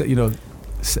you know,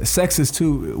 sex is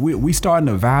too. We starting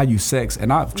to value sex,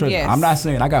 and I'm not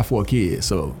saying I got 4 kids,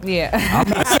 so yeah.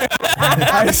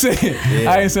 I ain't saying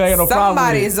I got no problem.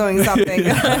 Somebody is doing something.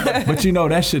 But you know,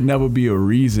 that should never be a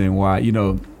reason why, you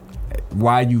know,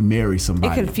 why you marry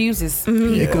somebody. It confuses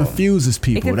people. It confuses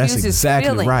people. It That's confuses exactly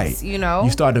feelings, right. you know?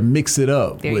 You start to mix it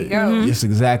up. There you go. It's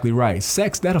exactly right.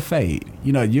 Sex, that'll fade.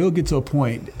 You know, you'll get to a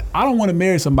point. I don't want to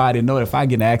marry somebody and know that if I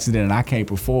get in an accident and I can't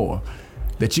perform,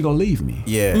 that you're going to leave me.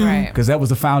 Yeah. Right. Because that was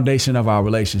the foundation of our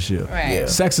relationship. Right. Yeah.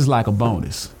 Sex is like a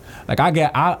bonus. Like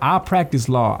I practice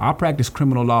law. I practice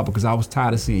criminal law because I was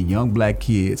tired of seeing young black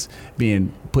kids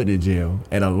being put in jail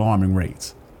at alarming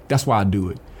rates. That's why I do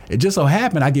it. It just so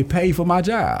happened I get paid for my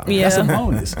job. Yeah. That's a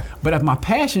bonus. But if my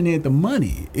passion is the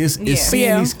money, is seeing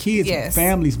Yeah. these kids,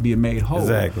 families being made whole.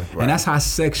 Exactly. And that's how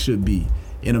sex should be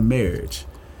in a marriage.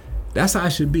 That's how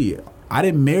it should be. I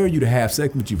didn't marry you to have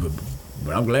sex with you,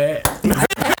 but I'm glad.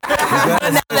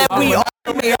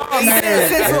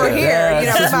 Since we're here, you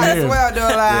know, we might as well do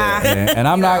a lie. And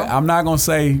I'm not gonna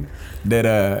say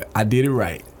that I did it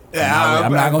right.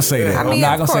 I'm not gonna say that. I mean, I'm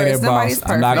not of gonna say course, that, boss. nobody's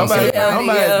I'm not gonna say perfect.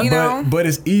 that. You know? But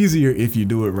it's easier if you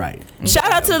do it right. Shout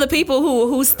out to the people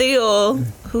who still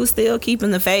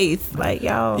keeping the faith. Like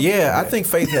y'all. Yeah, I think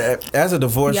Faith, as a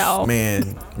divorced Y'all.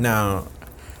 man, now,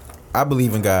 I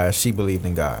believe in God. She believed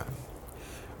in God.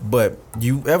 But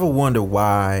you ever wonder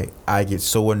why I get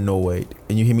so annoyed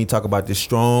and you hear me talk about this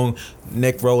strong,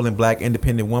 neck rolling black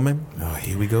independent woman? Oh,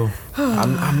 here we go.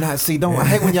 I'm not. See, don't. I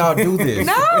hate when y'all do this.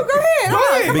 No, go ahead. Come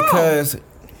on. Because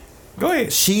Go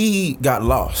ahead. she got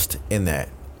lost in that.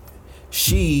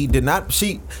 She did not.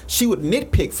 She would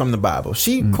nitpick from the Bible.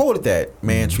 She quoted that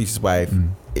man treats his wife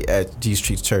as Jesus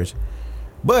treats church.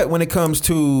 But when it comes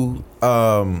to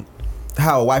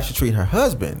how a wife should treat her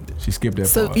husband, She skipped that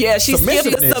So part. yeah, she skipped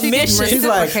the submissiveness. submission. She's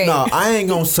like, Reciprocate. no, I ain't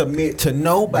gonna submit to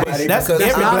nobody. That's because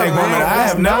every I'm black a woman man. I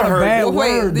have not never a heard. bad Wait,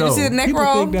 word, did you though. see the neck People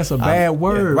roll? think that's a bad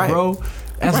word, right. bro.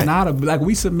 That's not a like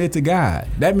we submit to God.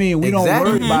 That means we don't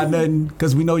Exactly. worry about nothing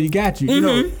because we know you got you. You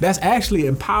know that's actually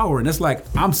empowering. That's like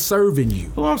I'm serving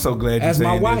you Oh, I'm so glad you as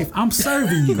my saying wife. this. I'm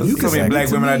serving you. Because You so many submit black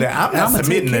to women me, out there, I'm and not I'ma take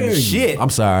submitting care to of you. shit. I'm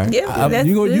sorry. Yeah, that's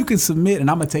you good. can submit, and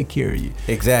I'm gonna take care of you.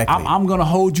 Exactly. I'm gonna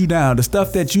hold you down. The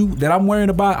stuff that I'm worrying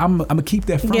about, I'm gonna keep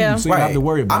that from Yeah. you, so you don't have to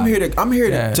worry about. I'm here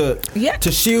Yeah.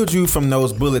 to shield you from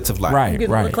those bullets of life. Right, Get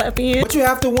a right. little clap in. But you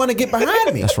have to want to get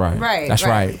behind me. That's right. Right, That's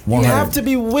right. right. You have to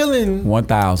be willing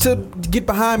 1,000. to get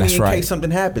behind me That's in right. case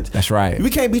something happens. That's right. We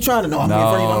can't be trying to I'm No. in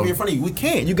front of you, I'm in front of you. We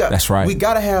can't. You got. That's right. We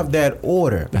got to have that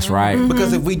order. That's right.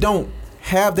 Because if we don't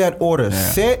have that order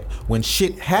set, when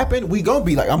shit happen, we gonna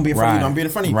be like, I'm being in front of you, Right. I'm being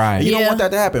in front of you. Right. And you don't Yeah. want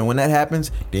that to happen. When that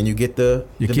happens, then you get the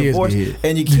Your kids divorce, get hit.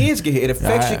 and your kids get hit. It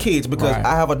affects your Right. kids because Right.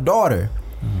 I have a daughter,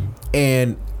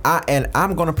 and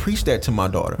I'm gonna preach that to my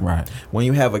daughter. Right. When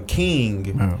you have a king,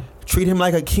 Yeah. treat him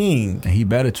like a king. And he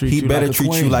better treat you Better like a treat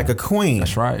queen. you like a queen.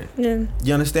 That's right. Yeah.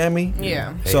 You understand me?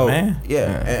 Yeah. So Amen. yeah,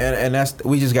 and that's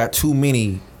we just got too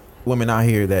many women out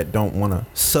here that don't want to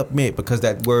submit because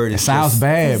that word It is sounds just,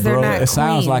 bad, 'Cause they're bro. not It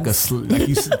sounds like queens. like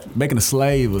you making a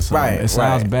slave or something. Right, It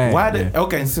sounds right. bad. Why? Yeah.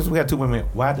 Okay, since we got two women,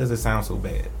 why does it sound so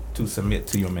bad to submit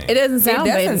to your man? It doesn't sound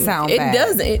doesn't bad. sound it bad.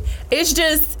 doesn't. It's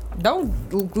just Don't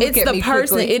look it's at the me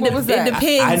person. quickly. It, What was that? it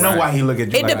depends. I know why he look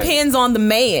at you. It like that. depends on the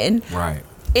man. Right.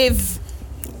 If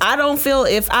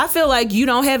I feel like you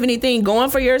don't have anything going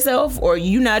for yourself, or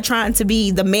you not trying to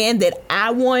be the man that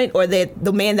I want, or that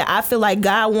the man that I feel like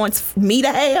God wants me to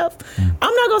have,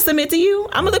 I'm not gonna submit to you.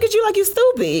 I'm gonna look at you like you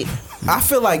stupid. I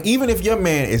feel like even if your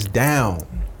man is down,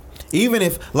 even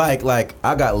if like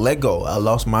I got let go, I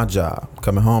lost my job,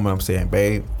 coming home and I'm saying,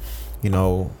 babe, you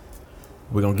know,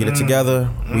 we're gonna get it together.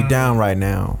 We down right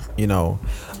now, you know.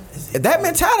 If that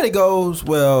mentality goes,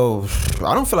 well,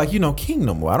 I don't feel like you know king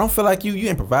no more. I don't feel like you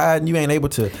ain't providing, you ain't able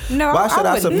to. No, why should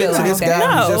I wouldn't submit feel to like this that.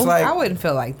 guy who's No. just like I wouldn't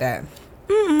feel like that.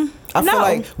 I feel No.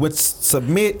 like with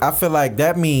submit, I feel like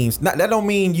that means not that don't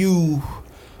mean you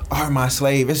are my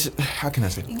slave. It's how can I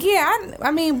say? Yeah,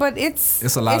 I mean, but it's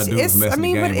It's a lot of dudes messing I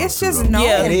mean, the but game it's up too, just though. no.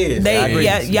 Yeah, it is. I agree.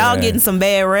 y'all Yeah. getting some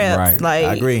bad reps. Right. Like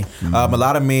I agree. A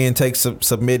lot of men take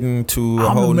submitting to a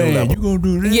I'm whole a new man. level. You gonna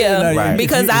do this? Yeah, Right.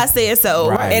 because I said so,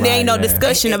 Right, and there ain't no right, yeah.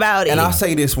 discussion about it. And I'll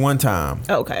say this one time: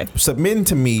 okay. submitting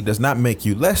to me does not make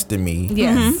you less than me.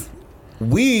 Yes.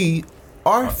 We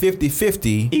are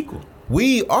 50-50. Equal.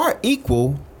 We are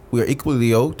equal. We are equally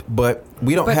yoked, but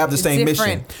we don't But have the it's same mission.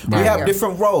 different. We Right. have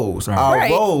different roles. Right. Our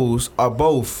Right. roles are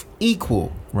both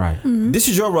equal. Right. This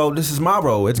is your role. This is my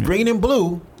role. It's green and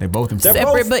blue. They both They're themselves.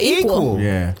 Separate both but equal.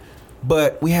 Yeah.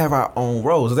 But we have our own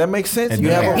roles. Does that make sense? It You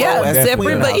have a role does. Yeah, as the separate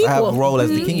queen of the but house. I have a equal. role as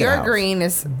the king of the Your house. green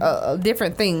is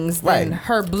different things Right. than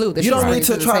her blue. That You she's don't need bringing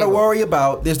to the try to table. worry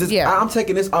about this. Yeah. I'm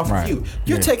taking this off Right. of you.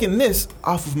 You're Yeah. taking this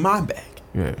off of my back,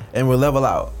 Yeah. and we'll level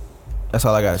out. That's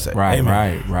all I gotta say. Right.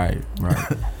 Amen. Right.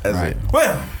 That's right. it.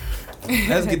 Well,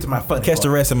 Let's get to my funny Catch the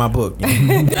part. rest of my book.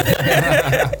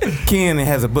 Ken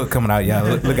has a book coming out, y'all.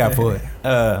 Look out for it.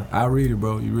 I read it,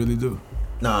 bro. You really do.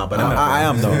 Nah, but I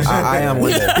am though. I am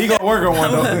one day. He gonna work on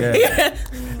one though. Yeah.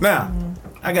 Now,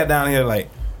 I got down here like,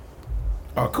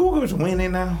 are Cougars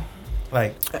winning now?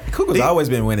 Like, Cougar's always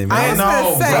been winning, I man.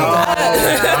 know, say,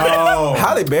 bro.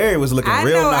 Halle Berry was looking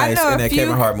real nice in that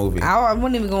Kevin Hart movie. I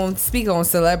wasn't even going to speak on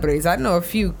celebrities. I know a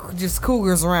few just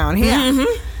Cougars around here.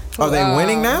 Are they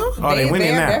winning now? Oh, they winning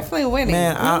they're now. Definitely winning.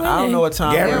 Man, I don't know what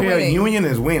time. Gabrielle winning. Union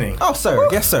is winning. Oh, sir.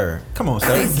 Yes, sir. Come on,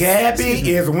 sir.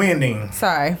 Gabby is winning.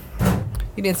 Sorry.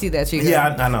 You didn't see that, Chico.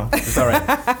 Yeah, I know. It's all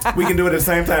right. We can do it at the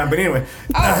same time. But anyway,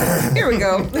 Oh, here we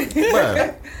go.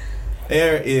 Bruh.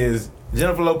 there is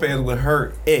Jennifer Lopez with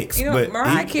her ex. You know, but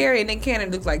Mariah Carey and Nick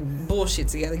Cannon look like bullshit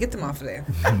together. Get them off of there.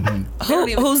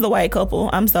 Who's the white couple?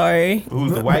 I'm sorry.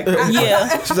 who's the white?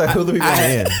 Yeah. She's like, who the people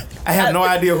in? I have no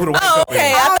idea who the white Oh, couple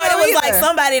okay. is. I don't thought it know was like either.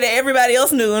 somebody that everybody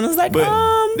else knew, and it was like,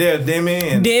 But they're Demi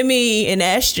and Demi and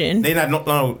Ashton. they not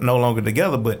no longer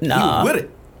together. But Nah. he was with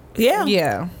it. Yeah.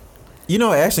 Yeah. You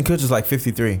know, Ashton Kutcher's like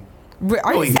 53. Are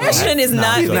Oh, you he's serious? Ashton is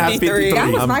not he's not 53. That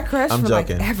was I'm- my crush I'm for like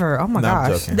joking. ever. Oh my No,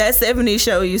 I'm gosh. joking. That 70s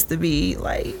show used to be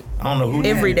like I don't know who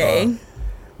every they day. are.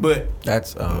 But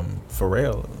That's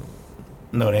Pharrell.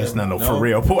 no, that's not no No. for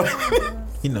real boy.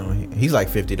 You know, he's like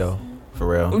 50 though.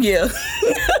 Pharrell. Yeah.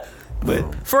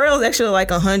 But Pharrell's actually like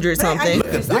 100 I something.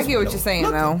 get what you're saying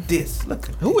look though. at this. Look.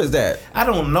 Who is that? I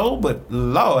don't know, but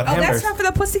Lord, Oh, have that's mercy. her for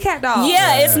the Pussycat Dolls.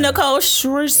 Yeah, it's Nicole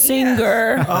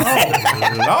Scherzinger. Oh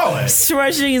Lord.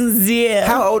 Scherzinger.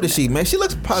 How old is she, man? She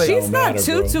looks probably. She's not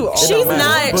too old. She's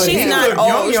not. But She's she not look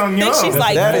old. young, I think she's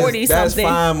like That is- 40 That's something.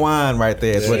 fine wine right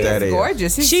there. Is what She's that is.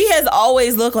 gorgeous. She has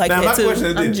always looked like Now, my that too. question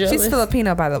is I'm this. jealous. She's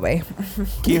Filipino, by the way.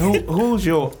 Ken, who's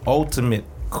your ultimate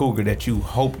cougar that you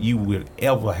hope you will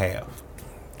ever have?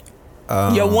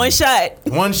 Your one shot.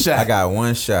 One shot. I got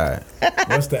one shot.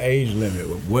 What's the age limit?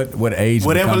 What age?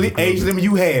 whatever becomes a age cougar? limit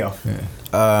you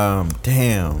have.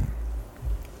 Damn.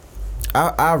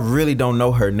 I really don't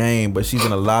know her name, but she's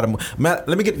in a lot of. Matt,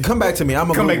 let me come back to me. I'm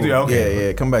gonna Come back to you. Okay.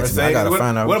 Yeah, come back to me. I gotta what,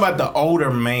 find out. What about the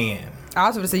older man? I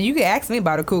was going to say, you can ask me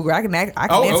about a cougar. I can answer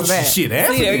that. Shit.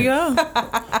 Answer See, there you them. go.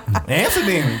 Answer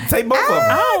them. Take both of them.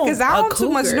 Oh, Because I a don't too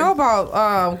much cougar. know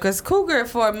about, because cougar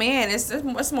for a man, it's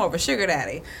more of a sugar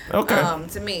daddy. Okay.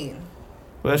 To me.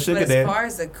 Well, But sugar as daddy. far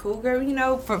as a cougar, you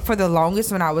know, for the longest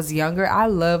when I was younger, I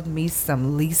loved me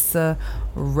some Lisa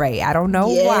Ray. I don't know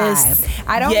Yes.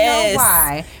 why. I don't Yes. know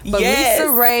why. But Yes.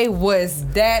 Lisa Ray was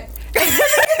that.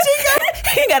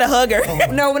 You gotta hug her.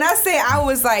 No, when I say I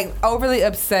was like overly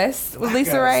obsessed with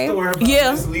Lisa Ray,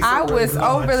 Yeah. I was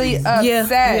overly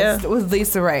obsessed Yeah. with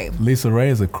Lisa Ray. Lisa Ray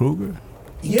is a cougar.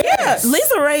 Yes.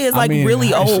 Lisa Ray is I like mean, really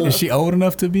is she- old. Is she old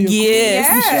enough to be? A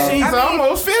Yes. She's I mean,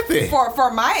 almost 50.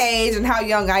 for my age and how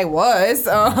young I was.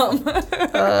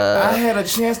 I had a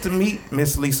chance to meet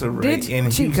Miss Lisa Ray Did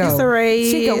in Chico? Houston. Lisa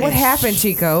Ray. Chico, what happened,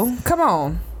 Chico? Come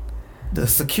on. The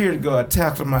security guard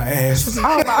tackled my ass.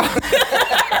 Oh my.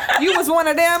 You was one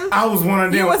of them? I was one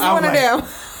of them. You was I one of like, them.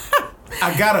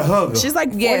 I gotta hug her. She's like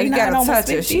 49, Yeah, you gotta almost touch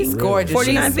 50. her. She's gorgeous.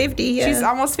 49, She's- 50, yeah. She's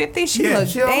almost 50. She Yeah,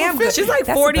 looks she almost damn 50. good. She's like That's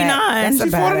a bad- 49. That's a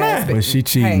She's badass 49. bitch. But she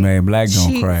cheating, Hey, man. Black don't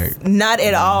She's crack. not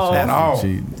at all. At all.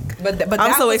 Cheating. But I'm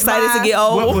that so was excited my- to get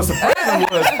What old. was surprising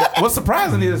what's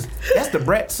surprising is that's the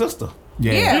Brat sister.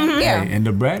 Yeah, Yeah. Hey, and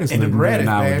the brat is And the looking Brat good is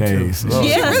bad, nowadays. too. Lord.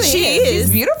 Yeah, Really she is. is. She's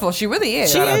beautiful. She really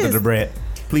is. She Shout out to is. the Brat.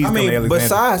 Please I come to mean, Alexander.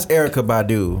 besides Erica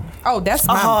Badu, Oh, that's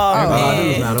my. Oh,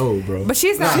 man. Not old, bro. But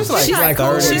she's not. she's like She's like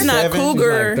cougar. 30. She's not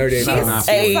cougar. 38, She's, 39. she's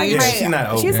Age. like Yeah, my, she's not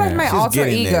old. she's like my She's alter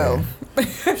getting ego.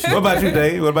 What about you,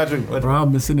 Dave? What about you? What? Bro,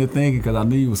 I've been sitting there thinking because I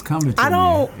knew you was coming to I me.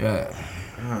 don't- Yeah.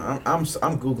 I'm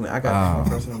googling. I got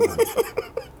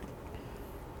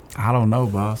I don't know,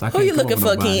 boss. I Who can't you come up looking with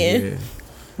for, nobody. Ken? Yeah.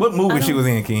 What movie she was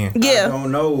in, Ken? I Yeah.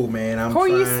 don't know, man. I'm Who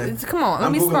you? trying. Come on, let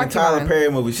I'm me googling spark your Tyler mind.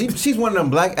 Perry movie. She's one of them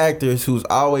black actors who's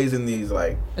always in these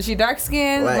like Is she dark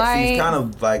skinned? she's kind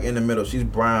of like in the middle. She's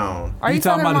brown. Are You you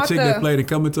talking about the chick the? that played in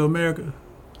Coming to America?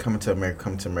 Coming to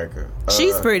America.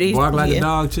 She's pretty. Walk like yeah. a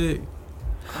dog chick.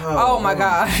 Oh my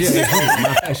gosh, She AK.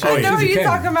 I know who you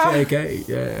talking about. She AK,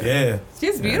 yeah. Yeah.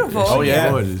 she's beautiful. Oh, yeah.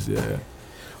 Gorgeous, yeah.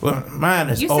 Well, mine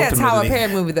is You said Tyler ultimately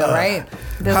Perry movie though, right?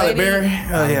 The Halle lady- Berry.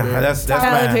 Oh yeah, that's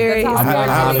Tyler mine. Perry. That's I'm Halle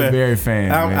not a Berry. Halle Berry fan,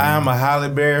 man. I'm a Halle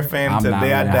Berry fan I'm till not the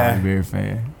day a I Halle die. Berry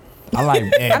fan. I like. I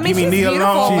mean, Give me she's Nia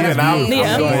beautiful, alone, but and I I'm mean,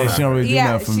 Yeah. going. She don't really do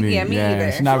Yeah, nothing for she- me. yeah, me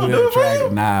either. she's not She really don't do for attractive.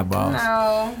 you? Nah, boss.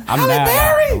 No. I'm Halle not.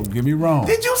 Berry? Don't get me wrong.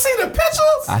 Did you see the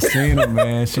pictures? I seen her,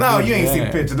 man. She No, look you ain't seen the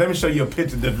bad. pictures. Let me show you a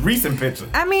picture, the recent picture.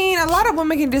 I mean, a lot of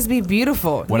women can just be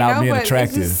beautiful Without being but it's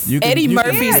attractive. just- You can- Eddie you can-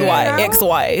 Murphy's Yeah, wife, you know?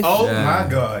 ex-wife. Oh Yeah. my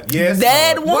God! Yes,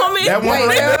 That Lord. woman. That woman.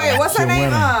 Wait. What's her She a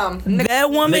name? winner.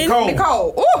 That woman. Nicole.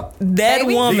 Nicole. Ooh, That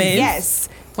baby. woman. Yes.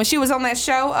 When she was on that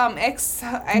show,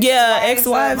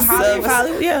 Ex-wives of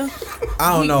Hollywood. Yeah.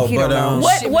 I don't know, He but don't know.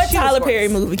 What She what was Tyler gorgeous. Perry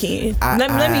movie, Ken?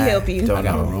 Let me help you. I Don't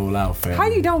gotta know. roll out, fam. How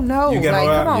you don't know? You Like, gotta roll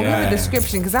come out? on, give Yeah. a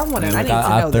description because I want to. Man, I look, need to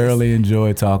know I this. thoroughly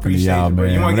enjoy talking to Appreciate y'all, you, bro.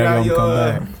 man. You want to get Whenever out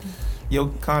y'all come back. your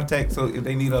contact so if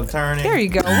they need an attorney? There you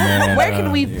go. Man, Where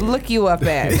can we look you up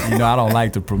at? You know, I don't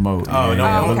like to promote. Oh, no,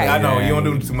 Oh, okay. I know. You don't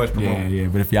do too much promoting. Yeah,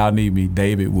 but if y'all need me,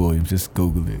 David Williams, just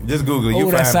Google it. Just Google it. You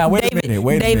Oh, that find sound. Wait a minute.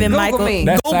 Wait a David minute. Michael. me.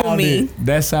 That Google sounded. me.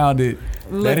 That sounded.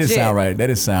 That didn't Legit. sound right. That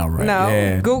didn't sound right. No,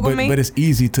 Yeah. Google me. But it's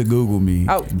easy to Google me.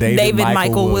 Oh, David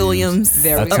Michael Williams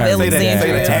There we of go. Say Alexandria. that.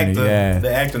 Say the Attorney, actor. yeah.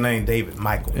 The actor name David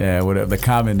Michael. Yeah, whatever the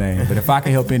common name. But if I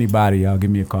can help anybody, y'all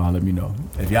give me a call. Let me know.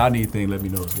 If y'all need anything, let me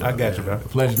know. As well. I got you, bro.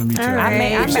 Pleasure to meet you. All I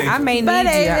may, right. I may Bye, need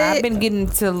you. David. I've been getting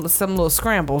to some little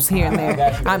scrambles here and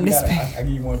there. I'm just. I give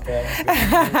you one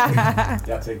pass.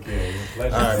 Y'all take care.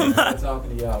 Pleasure. All right.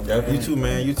 Talking to y'all. Yeah, you too,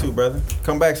 man. You too, brother.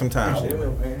 Come back sometime.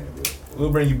 We'll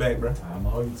bring you back, bro. I'm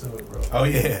all you to it, bro. Oh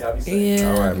yeah.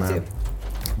 Yeah. All right, man.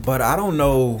 But I don't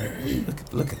know.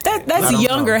 Look at That's I don't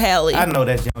younger know. Hallie. I know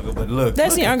that's younger, but look.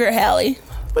 That's look at- younger Hallie.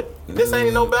 But this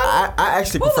ain't no better. I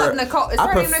actually Pull prefer. up Nicole. Is I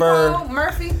her name prefer. Nicole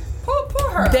Murphy? Pull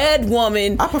her. up. That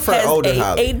woman I prefer has older a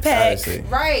Holly. 8-pack. honestly.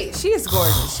 Right. She is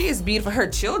gorgeous. She is beautiful. Her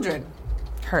children,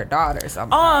 her daughters. Oh,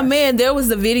 my Oh gosh. man, there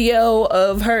was a video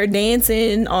of her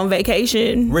dancing on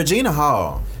vacation. Regina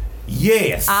Hall.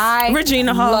 Yes. I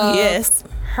Regina Hall, love yes.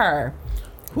 her.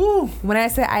 Woo. When I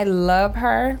say I love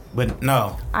her, But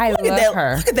no, I Look love at that.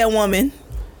 her. Look at that woman.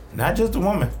 not just a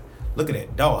woman. Look at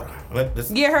that daughter.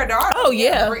 Let's Yeah, her daughter. Oh,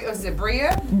 yeah. Was it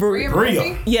Bria? Bria.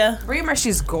 Murphy? Yeah. Bria Murphy.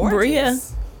 She's gorgeous. Bria.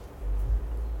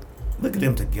 look at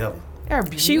them together. They're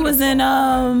She was in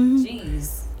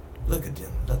Jeez. Look at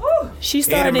them. Look. she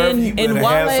started Eddie Murphy, you in better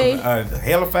have Wale. some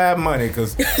hellified money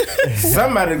because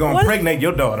somebody gonna What? impregnate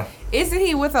your daughter. Isn't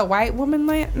he with a white woman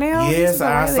now? He's Yes, with a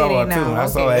I white saw lady her, now. too. I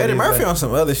saw Okay. it. Eddie is Murphy like- on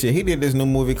some other shit. He did this new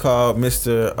movie called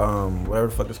Mr. Whatever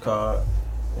the fuck it's called,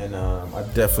 and I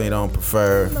definitely don't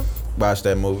prefer watch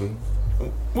that movie.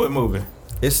 What movie?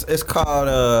 It's called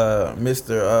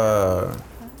Mr.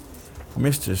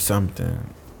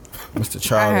 something, Mr. I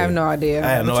Charlie. have no idea. I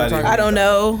have no what you're idea. talking I don't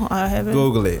know. I haven't.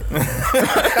 Google it.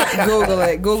 about. Google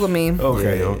it. Google me.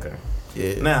 Okay, Yeah. okay.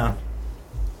 Yeah. Now,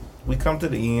 we come to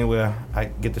the end where I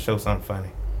get to show something funny.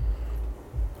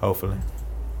 Hopefully.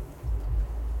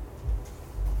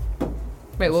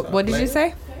 Wait, what did you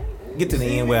say? Get to the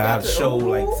end where I show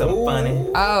like something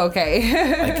funny. Oh,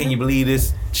 okay. Like, can you believe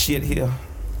this shit here?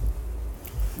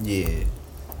 Yeah.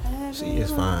 She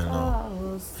is fine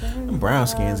though. Them brown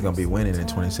skins gonna be winning in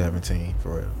 2017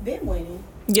 for real. Been winning.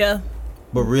 Yeah.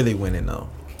 But really winning though.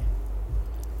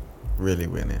 Really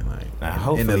winning like Now, in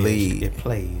hopefully the league. it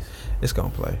plays. It's gonna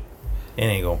play. It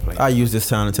ain't gonna play. I use this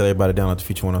time to tell everybody to download the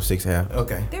Future 106 app.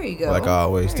 Okay. There you go. Like I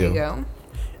always there do. you go.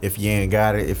 If you ain't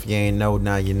got it, if you ain't know,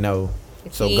 now you know.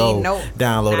 If So you go ain't know,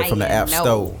 download it now from the you App know.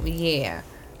 Store. Yeah.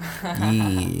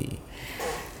 Yeah.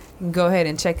 Go ahead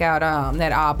and check out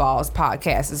that Oddballs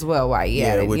podcast as well while you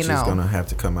at it. which You know, is gonna have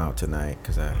to come out tonight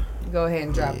because I. go ahead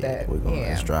and drop yeah, that. We're gonna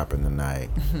Yeah. it's dropping tonight.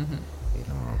 You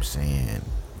know what I'm saying?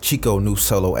 Chico new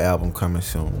solo album coming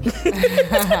soon.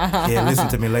 Yeah, listen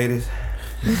to me, ladies.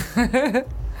 Get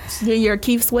your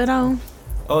Keith Sweat on.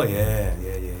 Oh yeah.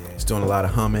 It's doing a lot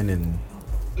of humming and.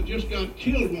 That just got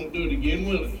killed won't do it again,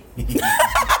 will it?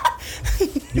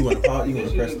 You want to pause? You want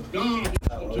This to press? is a God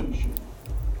institution.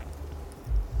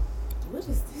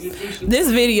 This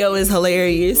video is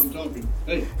hilarious. I'm talking.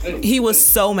 Hey, He was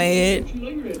so mad. you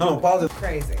lay your head Hold on, pause it.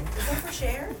 Crazy. For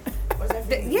share? Or is that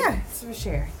for Yeah, it's for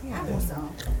share. Yeah. I want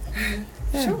some.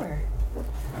 Sure.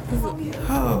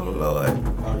 Oh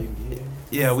Lord.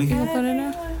 Yeah,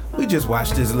 we just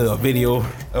watched this little video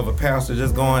of a pastor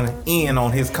just going in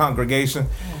on his congregation.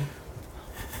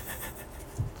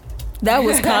 That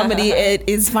was comedy at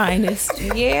its finest.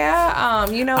 Yeah.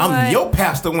 You know I'm what? your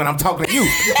pastor when I'm talking to you.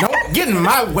 Get in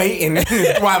my way, and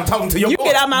while I'm talking to your You boy.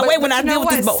 get out my way when I you know deal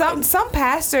with this what? boy. Some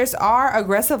pastors are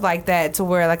aggressive like that, to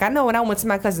where, like, I know when I went to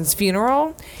my cousin's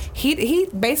funeral, he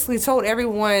basically told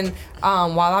everyone,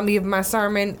 while I'm giving my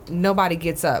sermon, nobody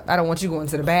gets up. I don't want you going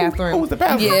to the bathroom. Who was the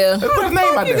pastor? Yeah. Let's put his name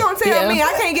out You there. gonna tell me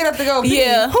I can't get up to go pee?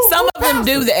 Yeah, some of them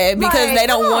do that because Like, they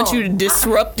don't come want on. you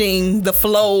disrupting the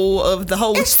flow of the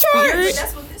Holy It's Spirit. church.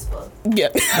 That's what this for. Yeah.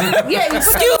 Yeah,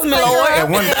 Excuse me, Lord.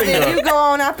 And one And thing, then you go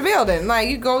on out the building, like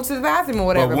you go to the bathroom or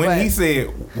whatever. but when he said,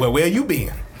 "Well, where you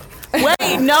been?"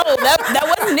 Wait, no,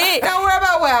 that wasn't it. don't worry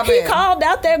about where I've He been. called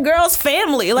out that girl's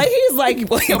family. Like he's like,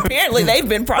 well, apparently they've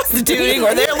been prostituting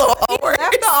or they're a little whores.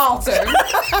 Left the altar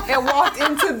and walked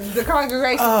into the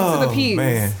congregation, into the pews,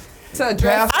 man. to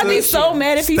address. I'd be so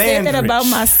mad if he said that Standridge. about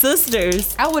my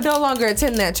sisters. I would no longer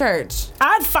attend that church.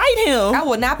 I'd fight him. I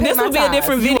would not pay This my would be a tithes.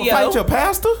 different You video. gonna fight your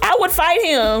pastor? I would fight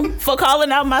him for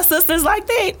calling out my sisters like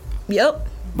that. Yep.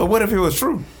 But what if it was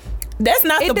true? That's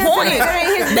not It the doesn't- point. that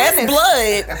ain't his That's business.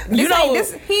 blood. You This know. ain't,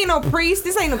 this, he ain't no priest.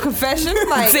 This ain't no confession.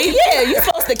 Like, See, yeah, you're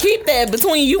supposed to keep that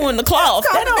between you and the cloth.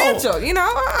 That don't- confidential. You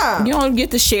know. You don't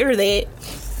get to share that.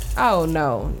 Oh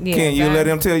no. Yeah, Can you that- let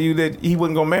him tell you that he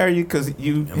wasn't gonna marry you because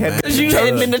you had Cause you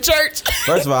hadn't been to church.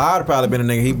 First of all, I'd probably been a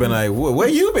nigga. He'd been like, where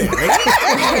you been?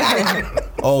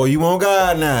 Oh, you want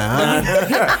God now? Huh?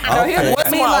 No, he'll Okay. look What's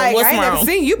at me wrong? like, What's I ain't wrong? never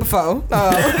seen you before. Who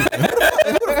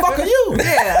the fuck are you?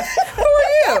 Yeah. Who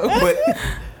are you? But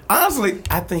honestly,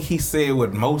 I think he said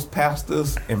what most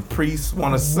pastors and priests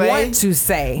want to say, Want to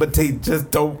say. but they just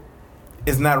don't.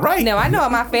 It's not right. No, I know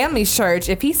at my family's church,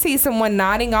 if he sees someone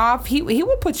nodding off, he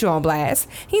will put you on blast.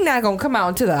 He not gonna come out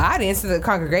into the audience, to the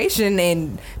congregation,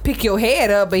 and pick your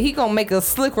head up, but he gonna make a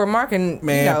slick remark and,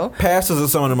 Man, you know. pastors are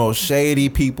some of the most shady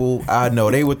people I know.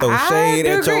 They would throw I shade do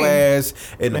at your agree. ass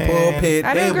in the Man, pulpit.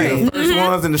 I do They'll be agree. the first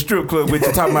ones in the strip club with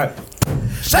you talking about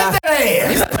shake that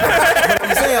ass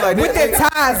I'm saying, like, With their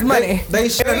tithes money. They in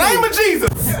shady. the name of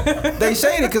Jesus. They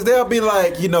shady because they'll be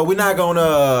like, you know, we're not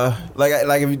gonna like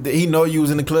if he know you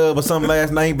was in the club or something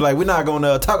last night, he'd be like, we're not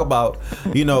gonna talk about,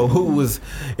 you know, who was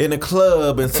in the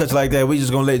club and such like that. We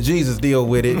just gonna let Jesus deal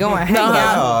with it. Going hang Like,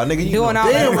 out, oh, nigga, you doing know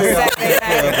all damn that well on I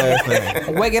Saturday was in the club last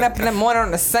night. Waking up in the morning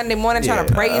on a Sunday morning trying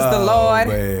to Yeah. praise the Lord.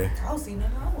 Man. I don't see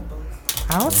nothing wrong with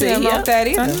both. I don't see See, nothing wrong yeah. with that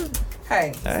either.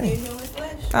 Hey, Hey, You know it's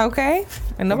flesh. okay.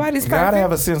 And nobody's gotta perfect.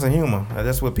 have a sense of humor.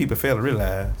 That's what people fail to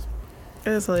realize.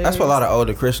 That's what a lot of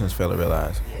older Christians fail to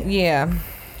realize. Yeah.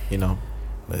 You know,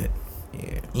 But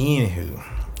yeah. Anywho.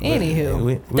 Anywho.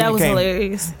 We That was became-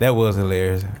 hilarious. That was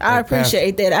hilarious. I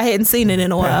appreciate that. I hadn't seen it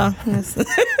in a while.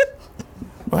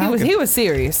 Well, He was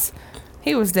serious.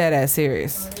 He was dead ass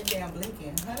serious. That damn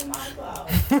blinking. 100 miles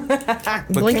per hour.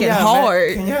 Blinking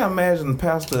hard. Can y'all imagine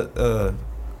Pastor?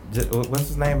 What's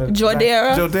his name?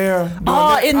 Jodera? Jodera. doing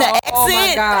Oh, that? in the accent. Oh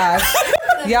my gosh.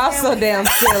 Y'all so damn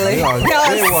silly. Y'all-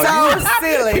 Y'all so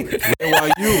silly. where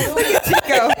were you?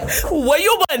 Chico. Where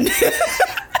you been?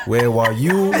 Where were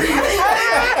you?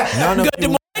 None of Good you.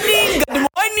 morning. Good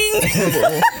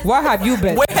morning. Where have you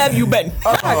been? Where have you been?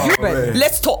 Where have you been? man.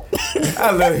 Let's talk.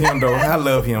 I love him though. I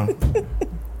love him.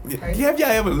 Have y'all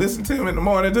ever listened to him in the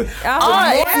morning? Oh,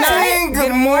 Morning,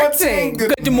 good morning,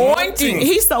 Good morning.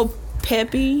 He's so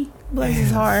peppy. Bless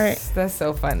his heart. That's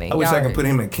so funny. I wish I Y'all- could put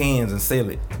him in cans and sell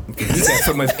it. Because he got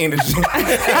so much energy.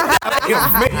 He's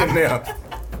a millionaire.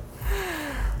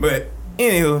 But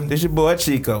anywho, this your boy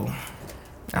Chico. all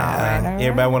right.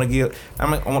 Everybody want to give. I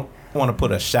want to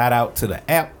put a shout out to the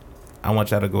app. I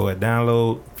want y'all to go and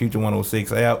download Future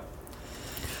 106 app.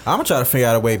 I'm gonna try to figure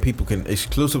out a way people can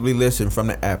exclusively listen from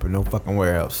the app and no fucking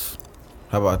where else.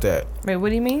 How about that? Wait, what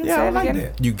do you mean? Yeah, Say I it like again?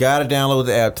 that. You gotta download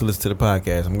the app to listen to the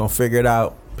podcast. I'm gonna figure it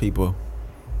out, people.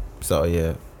 So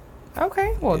yeah,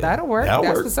 Okay, well that'll work. That'll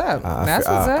That's work. what's up. I- That's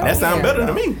what's I- up. That sounds Yeah. better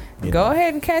to me. you Go know.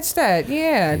 ahead and catch that.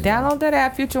 Yeah, download that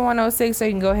app, Future 106, so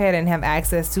you can go ahead and have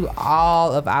access to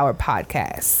all of our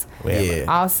podcasts. Yeah,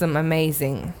 Awesome,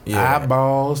 amazing. yeah.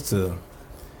 Eyeballs to.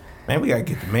 Man, we gotta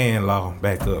get the man law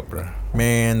back up, bro.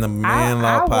 Man, the Man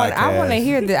Law podcast. I want to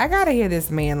hear this. I gotta hear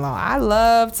this man law. I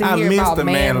love to I hear miss about the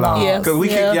man law Yes, because we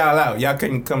yeah. kicked y'all out. Y'all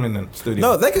couldn't come in the studio.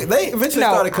 No, they eventually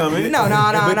started coming. No.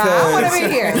 I because- want to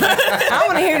be here. I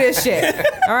want to hear this shit.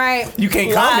 All right. you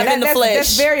can't Live come. in the that's, flesh.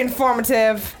 That's very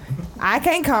informative. I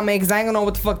can't comment because I ain't gonna know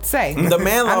what the fuck to say. The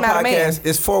Man Law I'm not a man. podcast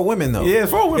is for women though. Yeah,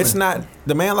 it's for women. It's not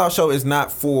the Man Law show is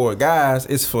not for guys.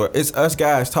 It's us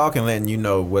guys talking, letting you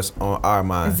know what's on our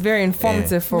mind. It's very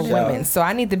informative for Yeah. women, so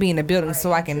I need to be in the building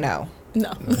so I can know.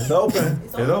 No. It's open.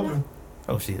 It's open.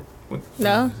 Oh shit.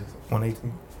 No.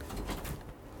 118.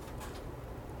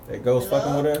 That goes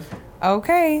fucking with us.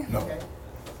 Okay. No.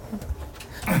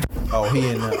 Oh, he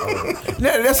in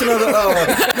that's another.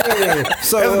 Yeah.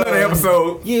 So That's another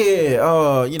episode.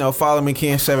 Yeah. Follow me,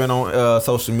 Ken7 on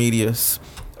social medias.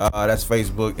 That's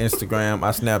Facebook, Instagram. I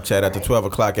Snapchat after 12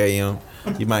 o'clock a.m.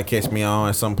 You might catch me on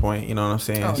at some point. You know what I'm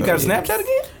saying? You got a Snapchat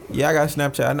again? Yeah, I got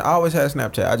Snapchat. I always had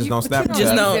Snapchat. I just don't Snapchat.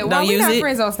 Just Why don't we use not it.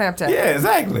 friends on Snapchat? Yeah,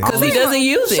 exactly. Because he doesn't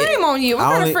use it. Shame on you. What I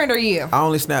kind only- of friend are you? I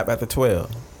only snap after 12.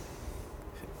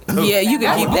 Yeah, you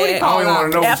can keep Who you that. calling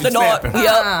on to know After what you dark. snapping?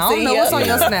 Yep. I don't know what's on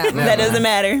your Snap. That doesn't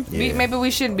matter. Yeah. Maybe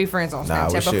we shouldn't be friends on Nah,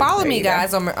 we Snapchat, but shouldn't. follow There me, you go.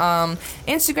 guys, on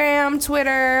Instagram,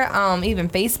 Twitter, even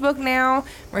Facebook now.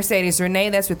 Mercedes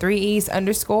Renee, that's with 3 E's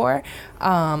 _.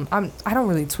 I don't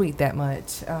really tweet that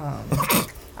much.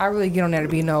 I really get on there to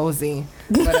be nosy,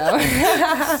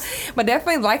 but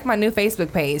definitely like my new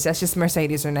Facebook page. That's just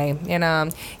Mercedes Renee,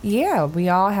 and yeah, we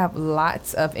all have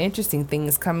lots of interesting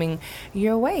things coming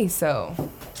your way. So.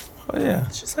 Oh, yeah.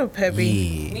 She's so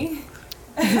peppy.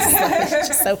 Yeah.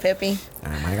 She's so peppy. Oh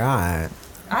my God.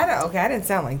 I didn't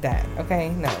sound like that. Okay,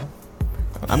 no.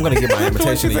 I'm gonna get my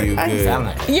invitation to you. Good.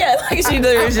 Yeah, like she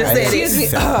literally just said Excuse me.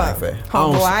 it.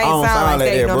 Homeboy, I ain't sound like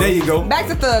that. You know? There you go. Back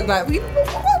to Thug Life.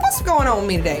 What's going on with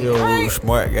me today? Yo, All right.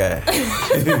 smart guy.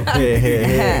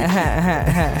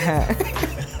 Yeah.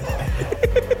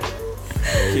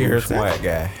 You're a smart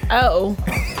guy. Oh.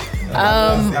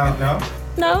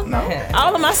 No. No.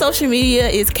 All of my social media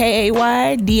is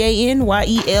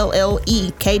KAYDANYELLE.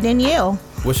 K Danielle.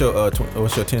 What's your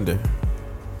Tinder?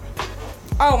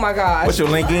 Oh my gosh. What's your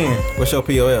LinkedIn? What's your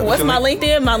POL? What's my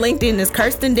LinkedIn? My LinkedIn is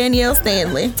Kirsten Danielle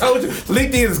Stanley. Told you,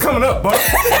 LinkedIn is coming up, bro. Is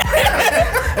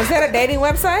that a dating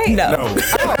website? No.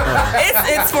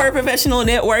 It's for professional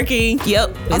networking.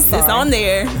 Yep. It's on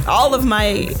there. All of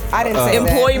my I didn't say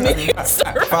employment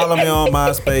stuff. Follow me on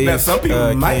MySpace. Now, some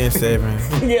people might-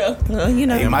 Ken7. Yeah.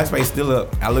 Hey, MySpace still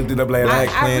up. I looked it up last I night.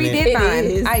 Planet. redid It mine.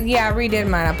 is. I redid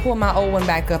mine. I pulled my old one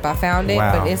back up. I found it,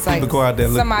 Wow. but it's like People go out there,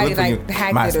 look somebody for your like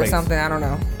hacked it or MySpace. something. I don't know.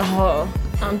 Oh,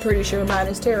 I'm pretty sure mine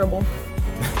is terrible.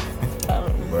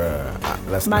 Bruh,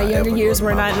 let's My not younger ever years go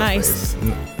to were my not nice.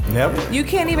 MySpace. Never. You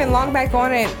can't even log back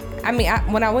on it. I mean,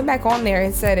 when I went back on there,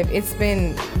 it said if it's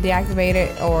been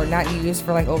deactivated or not used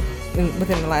for like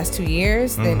within the last 2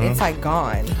 years, then it's like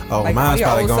gone. Oh, like, mine's all your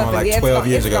probably old gone stuff, like it's 12 gone.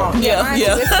 years It's ago. gone. Yeah, Mine's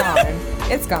yeah. It's gone.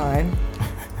 It's gone.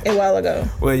 A while ago.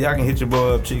 Well, y'all can hit your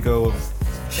boy up, Chico,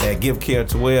 at Give Care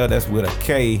to Well. That's with a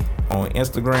K on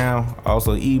Instagram.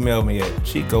 Also, email me at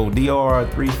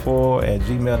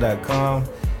chicodr34@gmail.com.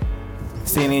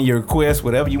 Send in your requests,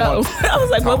 whatever you want. Oh, I was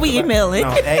like, what we emailing?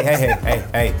 No,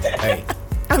 hey.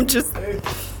 I'm just a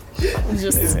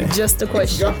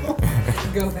question.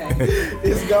 Go back.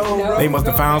 They must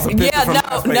have found some pictures from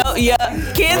MySpace.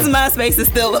 Yeah. Kids' MySpace is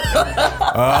still up.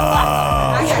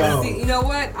 I gotta see. You know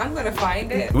what? I'm gonna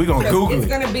find it. We gonna Google It's it.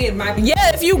 gonna be in my.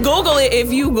 Yeah, if you Google,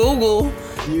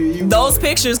 those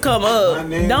pictures come up.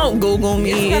 Don't Google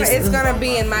me. It's gonna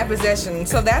be in my possession.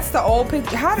 So that's the old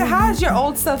picture. How is your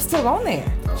old stuff still on there?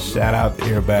 Shout out to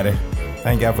everybody.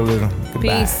 Thank y'all for listening.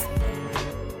 Goodbye. Peace.